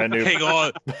new. Hang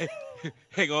on.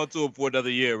 Hang on to them for another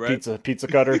year, right? Pizza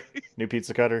cutter. New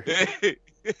pizza cutter.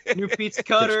 New pizza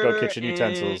cutter. Go kitchen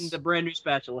utensils. And a brand new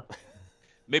spatula.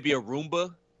 Maybe a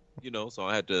Roomba, so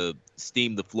I had to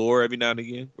steam the floor every now and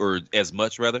again, or as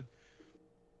much rather.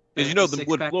 Because the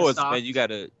wood floors, man, you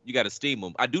gotta steam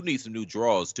them. I do need some new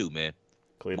drawers too, man.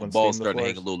 Cleveland my balls starting to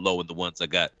hang a little low in the ones I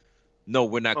got. No,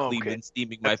 we're not Cleveland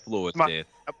steaming my floors, man.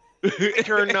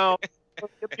 Turn now.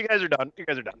 You guys are done.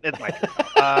 It's my turn.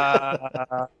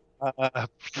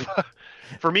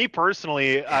 For me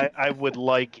personally, I would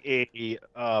like a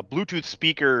Bluetooth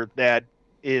speaker that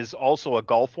is also a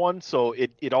golf one, so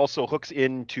it also hooks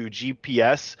into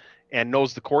GPS and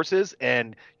knows the courses,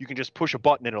 and you can just push a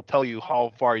button and it'll tell you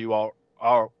how far you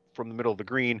are from the middle of the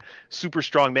green. Super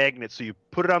strong magnet, so you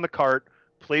put it on the cart,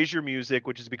 plays your music,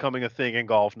 which is becoming a thing in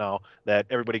golf now, that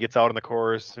everybody gets out on the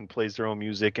course and plays their own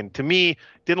music. And to me,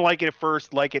 didn't like it at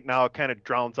first, like it now. It kind of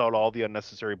drowns out all the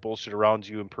unnecessary bullshit around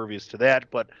you, impervious to that.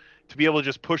 But to be able to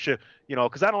just push it,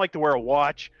 because I don't like to wear a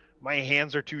watch. My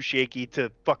hands are too shaky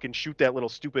to fucking shoot that little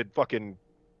stupid fucking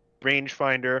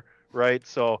rangefinder, right?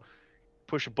 So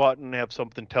push a button, have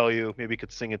something tell you, maybe it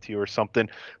could sing it to you or something.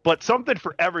 But something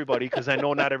for everybody, because I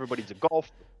know not everybody's a golfer.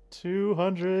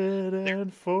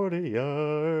 240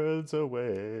 yards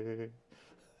away.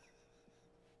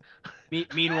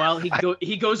 Meanwhile,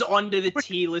 he goes onto the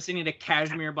tee listening to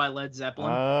Kashmir by Led Zeppelin.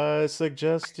 I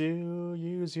suggest you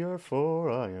use your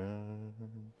 4-iron.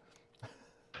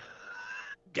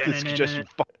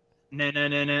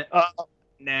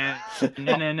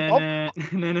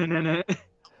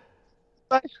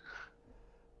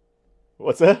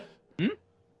 What's that?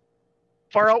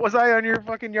 Far out was I on your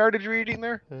fucking yardage reading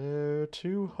there?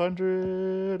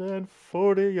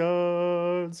 240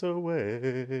 yards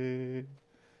away.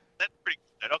 That's pretty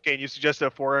good. Okay, and you suggested a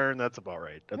 4-iron. That's about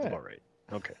right. About right.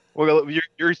 Okay. Well, I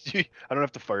don't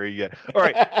have to fire you yet. All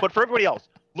right, but for everybody else,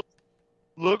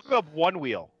 look up One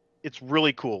Wheel. It's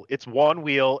really cool. It's one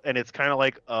wheel, and it's kind of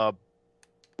like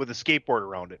with a skateboard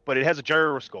around it, but it has a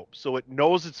gyroscope, so it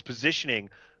knows its positioning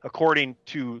according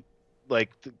to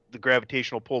like the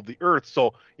gravitational pull of the Earth.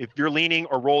 So if you're leaning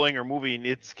or rolling or moving,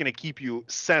 it's going to keep you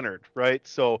centered, right?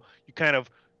 So you kind of,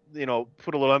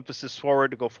 put a little emphasis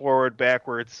forward to go forward,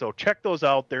 backwards. So check those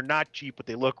out. They're not cheap, but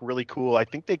they look really cool. I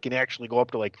think they can actually go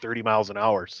up to like 30 miles an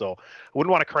hour. So I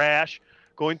wouldn't want to crash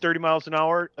going 30 miles an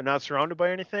hour and not surrounded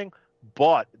by anything,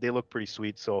 but they look pretty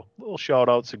sweet. So a little shout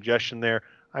out suggestion there.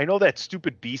 I know that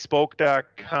stupid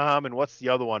bespoke.com, and what's the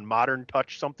other one? Modern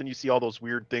Touch something. You see all those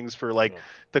weird things for like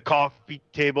the coffee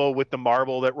table with the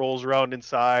marble that rolls around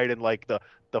inside, and like the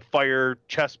fire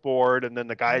chessboard, and then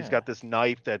the guy's got this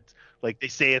knife that's like, they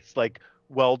say it's like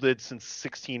welded since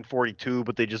 1642,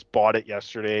 but they just bought it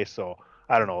yesterday. So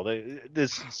I don't know.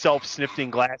 This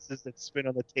self-snifting glasses that spin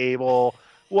on the table.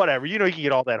 Whatever, you can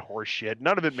get all that horse shit.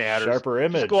 None of it matters. Sharper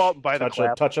image. Just go out and buy touch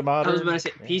the touch a modern. I was about to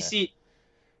say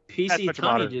PC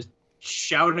Tony just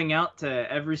shouting out to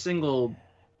every single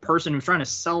person who's trying to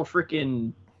sell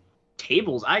freaking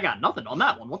tables. I got nothing on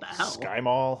that one. What the hell? Sky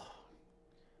Mall.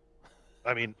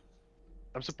 I mean,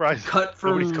 I'm surprised. Cut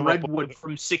from redwood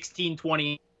from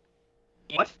 1620.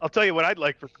 What? I'll tell you what I'd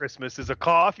like for Christmas is a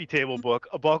coffee table book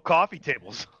about coffee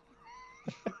tables.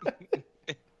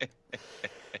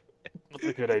 That's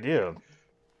a good idea.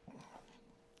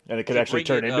 And it could actually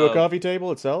turn into a coffee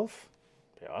table itself?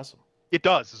 Be awesome. It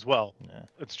does as well. Yeah.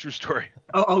 It's a true story.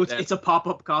 It's a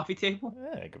pop-up coffee table.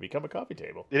 Yeah, it could become a coffee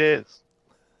table. It is.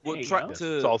 Well, There you try go.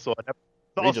 to. It's also an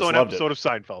Regis episode loved of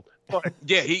Seinfeld. Go ahead.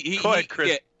 Yeah, he Go ahead,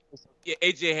 Chris. Yeah,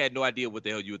 AJ had no idea what the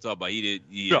hell you were talking about. He did.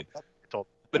 No, I told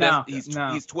him. But No, he's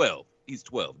no. 12. He's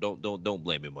 12. Don't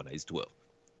blame him on that. He's 12.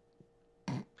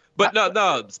 But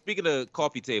no. Speaking of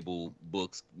coffee table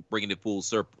books, bringing it full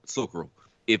circle.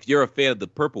 If you're a fan of the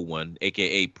purple one,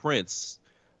 aka Prince,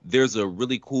 there's a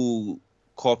really cool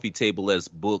coffee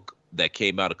table-esque book that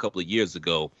came out a couple of years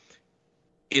ago.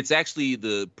 It's actually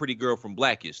the pretty girl from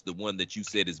Blackish, the one that you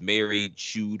said is married,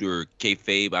 shoot, or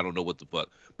kayfabe. I don't know what the fuck.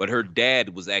 But her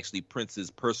dad was actually Prince's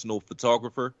personal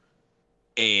photographer,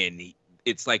 and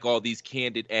it's like all these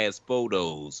candid-ass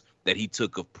photos that he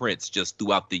took of Prince just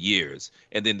throughout the years.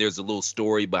 And then there's a little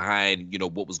story behind,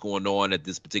 what was going on at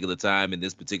this particular time in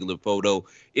this particular photo.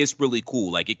 It's really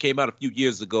cool. Like, it came out a few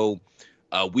years ago.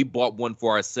 We bought one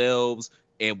for ourselves,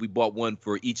 and we bought one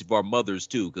for each of our mothers,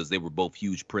 too, because they were both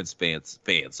huge Prince fans.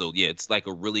 So, yeah, it's like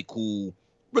a really cool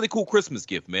Christmas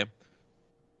gift, man.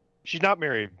 She's not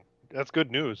married. That's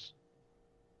good news.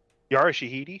 Yara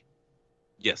Shahidi?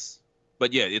 Yes.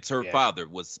 But yeah, it's her father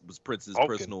was Prince's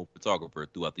personal photographer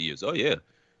throughout the years. Oh yeah.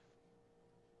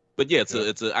 But yeah,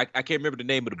 I can't remember the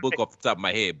name of the book off the top of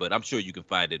my head, but I'm sure you can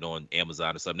find it on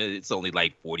Amazon or something. It's only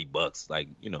like $40. Like,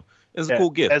 it's a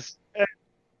cool gift.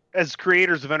 As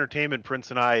creators of entertainment, Prince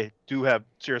and I do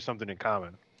share something in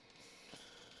common.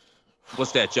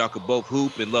 What's that? Y'all could both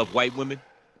hoop and love white women?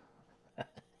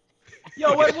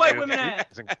 Yo, where white women at?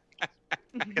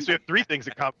 I guess we have three things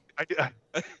in common.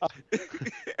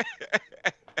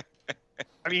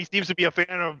 I mean, he seems to be a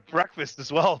fan of breakfast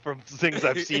as well, from things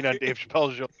I've seen on Dave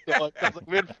Chappelle's show. So it sounds like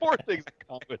we had four things in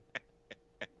common.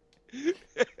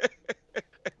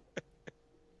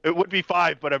 It would be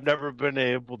five, but I've never been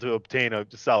able to obtain a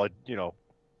solid,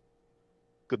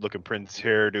 good-looking Prince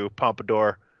hairdo,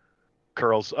 pompadour,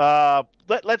 curls.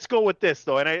 Let's go with this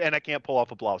though, and I can't pull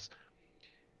off a blouse.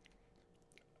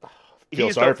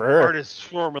 Feel sorry for her. Artist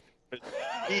formerly.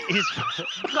 He's.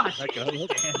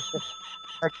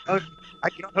 I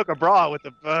can't hook a bra with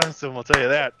the so I'll tell you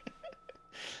that.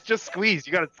 Just squeeze.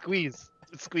 You got to squeeze.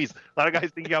 Just squeeze. A lot of guys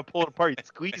think you got to pull it apart. You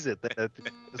squeeze it. It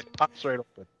just pops right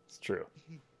open. It's true.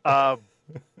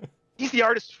 He's the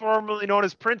artist formerly known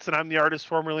as Prince, and I'm the artist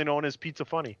formerly known as Pizza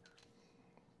Funny.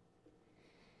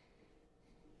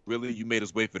 Really? You made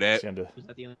us wait for that? Was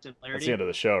that the only similarity? That's the end of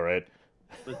the show, right?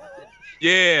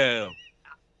 Yeah.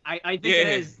 I think it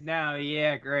is now.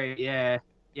 Yeah, great. Yeah.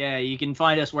 Yeah, you can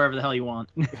find us wherever the hell you want.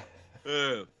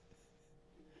 And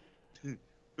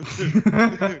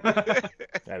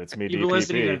it's me, You've been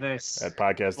listening to DPP, this. at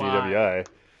Podcast Why?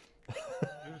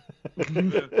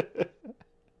 DWI.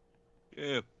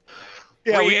 Yeah.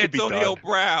 Yeah, Free we could be Antonio done.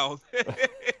 Brown.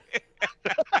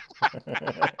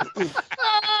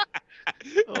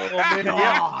 Oh man!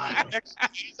 Yeah, actually,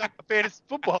 he's on the fantasy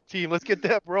football team. Let's get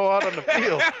that bro out on the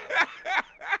field.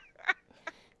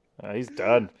 He's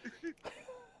done.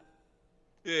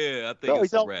 Yeah, I think No, it's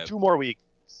he's a out wrap. 2 more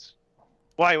weeks.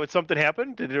 Why? Would something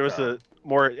happen? Did there was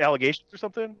more allegations or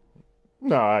something?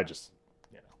 No, I just,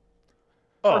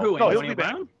 Oh, For who, no, he'll Antonio be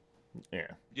back. Brown? yeah.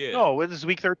 Yeah. No, this is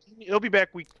week 13. He'll be back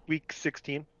week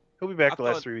 16. He'll be back I the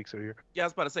last thought- 3 weeks of the year. Yeah, I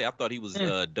was about to say, I thought he was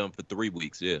done for 3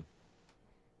 weeks. Yeah.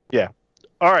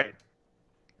 All right.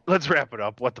 Let's wrap it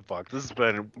up. What the fuck? This has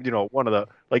been, one of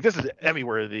the, this is Emmy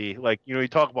worthy. You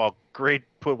talk about great,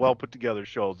 well put together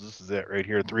shows. This is it right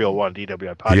here, 301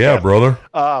 DWI podcast. Yeah, brother.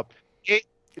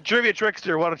 Trivia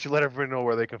Trickster, why don't you let everyone know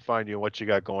where they can find you and what you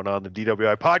got going on the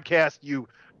DWI podcast, you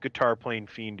guitar playing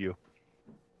fiend, you.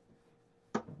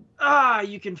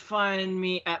 You can find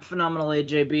me at Phenomenal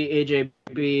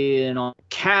AJB in all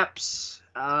caps.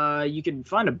 You can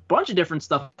find a bunch of different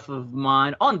stuff of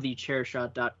mine on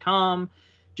thechairshot.com.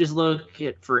 Just look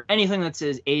for anything that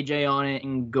says AJ on it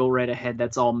and go right ahead.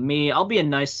 That's all me. I'll be a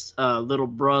nice little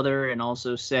brother and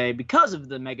also say, because of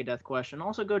the Megadeth question,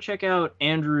 also go check out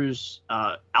Andrew's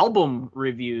album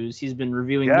reviews. He's been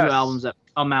reviewing new albums that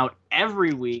come out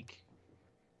every week.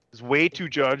 It's way too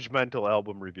judgmental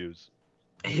album reviews.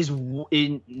 His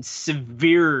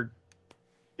severe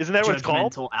Isn't that what it's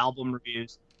called? judgmental album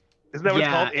reviews. Isn't that what it's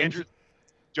Yeah, called? Andrew's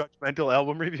judgmental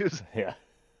album reviews? Yeah.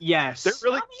 Yes. They're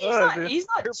really he's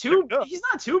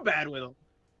not too bad with them.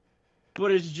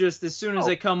 But it's just as soon as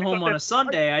I come home on a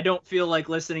Sunday, I don't feel like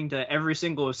listening to every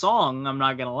single song. I'm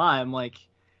not gonna lie. I'm like,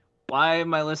 why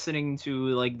am I listening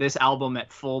to this album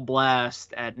at full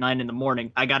blast at 9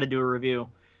 a.m? I got to do a review.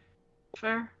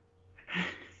 Fair.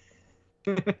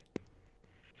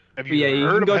 Have you heard you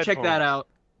of can go headphones? check that out.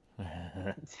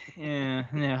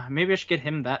 Yeah. Maybe I should get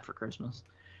him that for Christmas.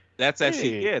 That's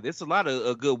actually there's a lot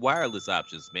of good wireless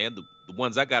options, man. The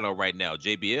ones I got on right now,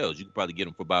 JBLs, you can probably get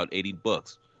them for about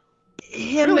 $80.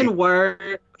 Him and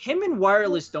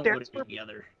wireless don't go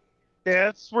together.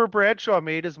 That's where Bradshaw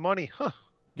made his money, huh?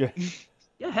 Yeah.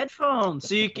 Yeah, headphones,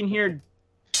 so you can hear him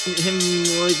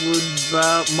like with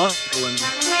muffling.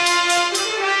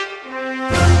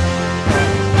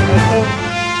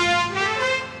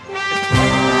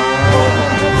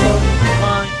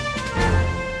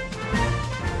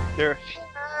 They're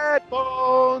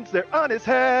headphones, they're on his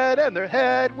head, and their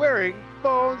head wearing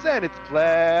phones, and it's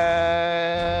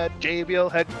plaid.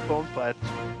 JBL headphones, plaid.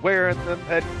 Wearing them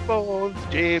headphones,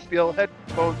 JBL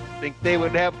headphones. Think they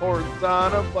would have horns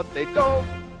on them, but they don't.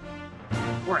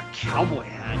 Or a cowboy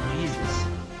hat, Jesus.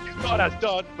 You thought I was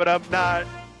done, but I'm not.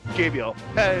 JBL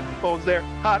headphones, they're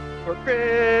hot for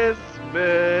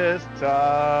Christmas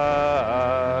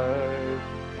time.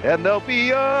 And they'll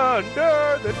be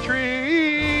under the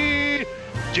tree.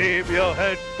 JBL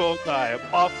headphones, I am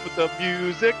off with the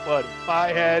music, but if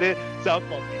I had it, sounds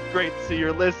fucking great. So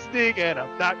you're listening, and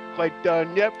I'm not quite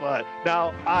done yet, but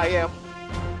now I am.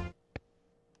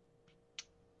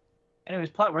 Anyways,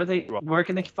 Plot, where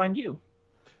can they find you?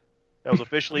 That was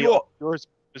officially yours,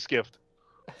 this gift.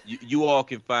 You all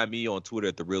can find me on Twitter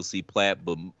at The Real C Platt,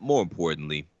 but more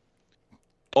importantly,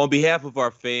 on behalf of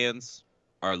our fans,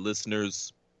 our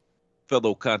listeners,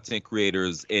 fellow content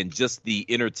creators, and just the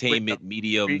entertainment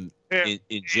medium in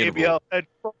general,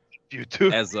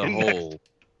 YouTube as a whole.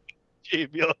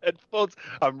 JBL headphones.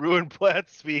 I'm ruined Platt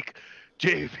speak.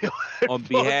 JBL headphones. On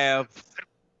behalf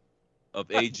of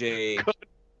AJ,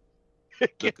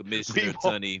 the Commissioner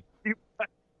Tunney,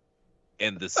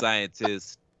 and the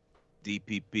scientist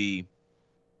DPP,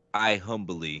 I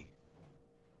humbly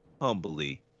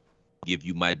give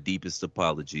you my deepest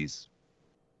apologies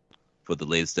for the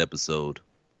latest episode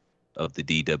of the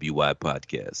DWI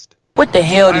podcast. What the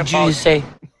hell did you just say?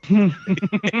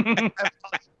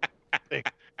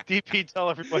 DP, tell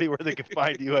everybody where they can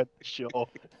find you at the show.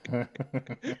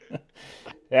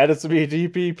 Add us to be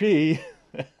DPP.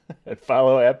 And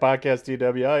follow at Podcast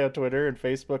DWI on Twitter and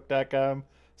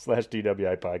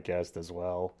Facebook.com/DWI podcast as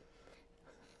well.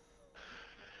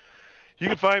 You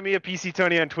can find me at PC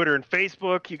Tony on Twitter and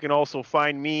Facebook. You can also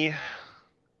find me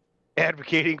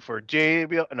advocating for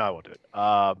JBL. No, I won't do it.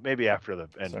 Maybe after the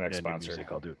end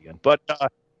music, I'll do it again. But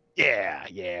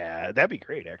yeah, that'd be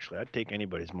great. Actually, I'd take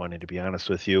anybody's money, to be honest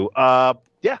with you. Yeah.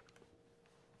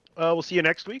 We'll see you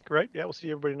next week, right? Yeah, we'll see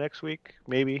everybody next week.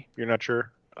 Maybe you're not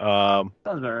sure. Sounds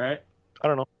about right. I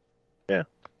don't know. Yeah.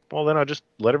 Well, then I'll just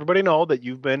let everybody know that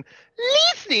you've been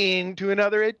listening to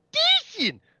another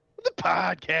edition of the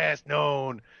podcast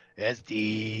known as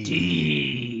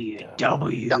DWI.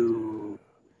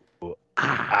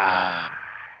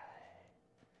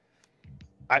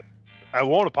 I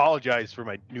won't apologize for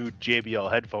my new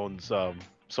JBL headphones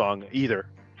song either.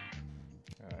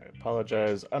 I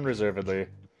apologize unreservedly.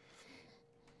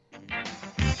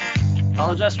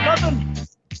 Apologize for nothing.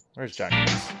 Where's John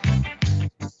Chris?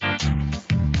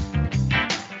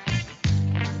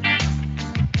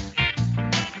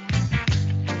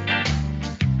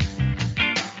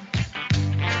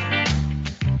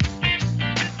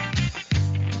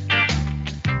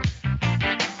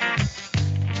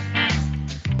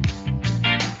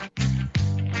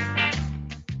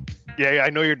 Yeah, I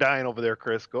know you're dying over there,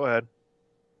 Chris. Go ahead.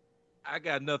 I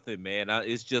got nothing, man.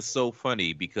 It's just so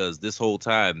funny because this whole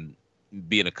time,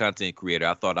 being a content creator,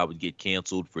 I thought I would get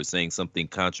canceled for saying something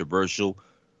controversial.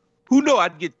 Who knew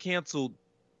I'd get canceled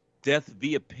death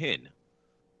via pen?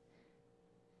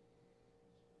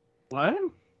 What?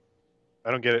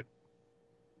 I don't get it.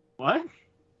 What?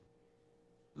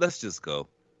 Let's just go.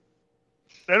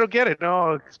 I don't get it.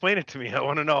 No, explain it to me. I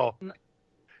want to know.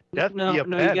 Death via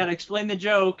pen. You gotta explain the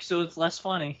joke so it's less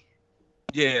funny.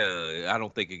 Yeah, I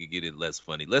don't think it could get it less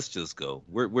funny. Let's just go.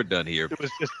 We're done here. It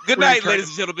was just, Good night, ladies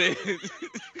and gentlemen.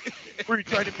 Were you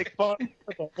trying to make fun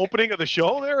of the opening of the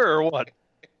show there, or what?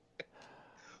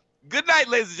 Good night,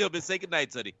 ladies and gentlemen. Say good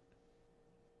night, Sonny.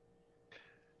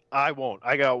 I won't.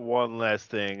 I got one last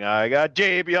thing. I got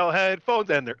JBL headphones,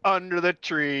 and they're under the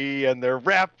tree, and they're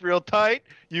wrapped real tight.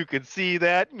 You can see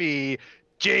that me.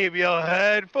 JBL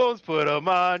headphones, put them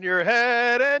on your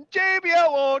head, and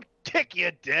JBL won't kick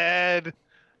you dead.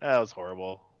 That was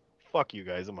horrible. Fuck you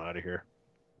guys. I'm out of here.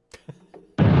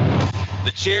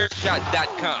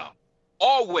 TheChairShot.com.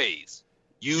 Always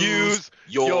use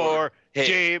your head.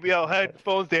 JBL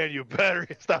headphones, Dan. You better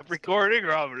stop recording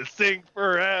or I'm going to sing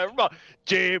forever.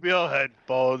 JBL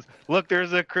headphones. Look,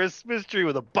 there's a Christmas tree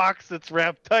with a box that's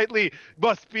wrapped tightly.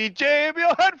 Must be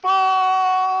JBL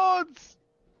headphones.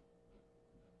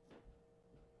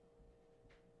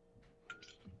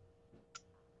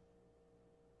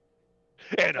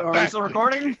 And Are we still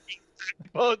recording?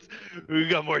 Headphones. We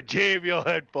got more JBL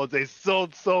headphones. They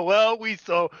sold so well. We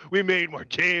made more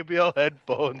JBL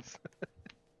headphones.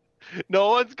 No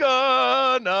one's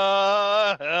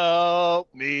gonna help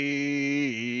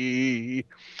me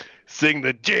sing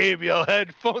the JBL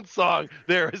headphone song.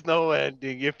 There is no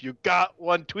ending. If you got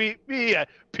one, tweet me at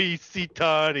PC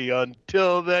Tony.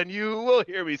 Until then, you will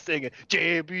hear me singing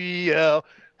JBL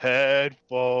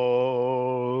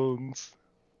headphones.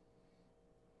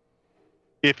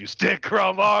 If you stick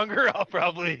around longer, I'll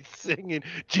probably sing in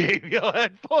JBL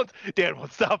headphones. Dan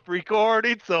won't stop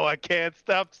recording, so I can't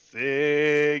stop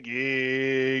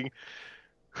singing.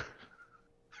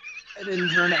 And in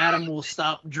turn, Adam will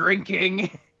stop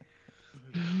drinking.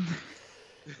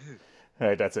 All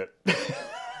right, that's it.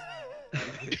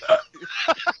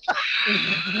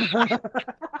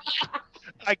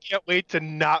 I can't wait to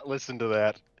not listen to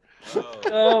that.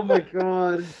 Oh my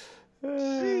god.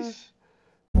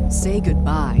 Say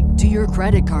goodbye to your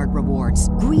credit card rewards.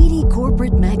 Greedy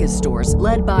corporate mega stores,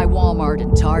 led by Walmart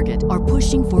and Target, are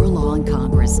pushing for a law in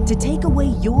Congress to take away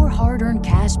your hard-earned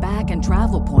cash back and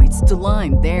travel points to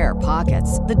line their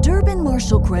pockets. The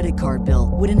Durbin-Marshall credit card bill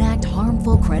would enact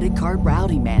harmful credit card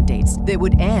routing mandates that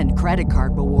would end credit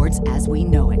card rewards as we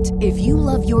know it. If you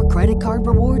love your credit card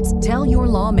rewards, tell your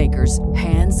lawmakers,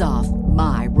 hands off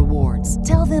my rewards.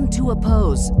 Tell them to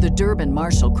oppose the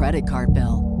Durbin-Marshall credit card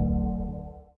bill.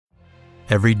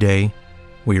 Every day,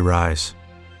 we rise,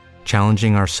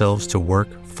 challenging ourselves to work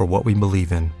for what we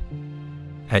believe in.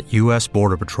 At U.S.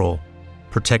 Border Patrol,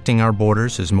 protecting our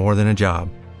borders is more than a job.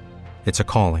 It's a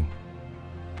calling.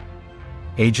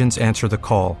 Agents answer the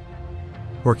call,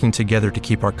 working together to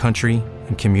keep our country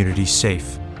and communities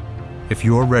safe. If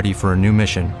you're ready for a new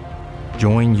mission,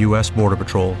 join U.S. Border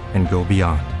Patrol and go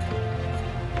beyond.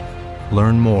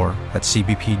 Learn more at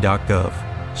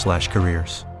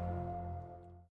cbp.gov/careers.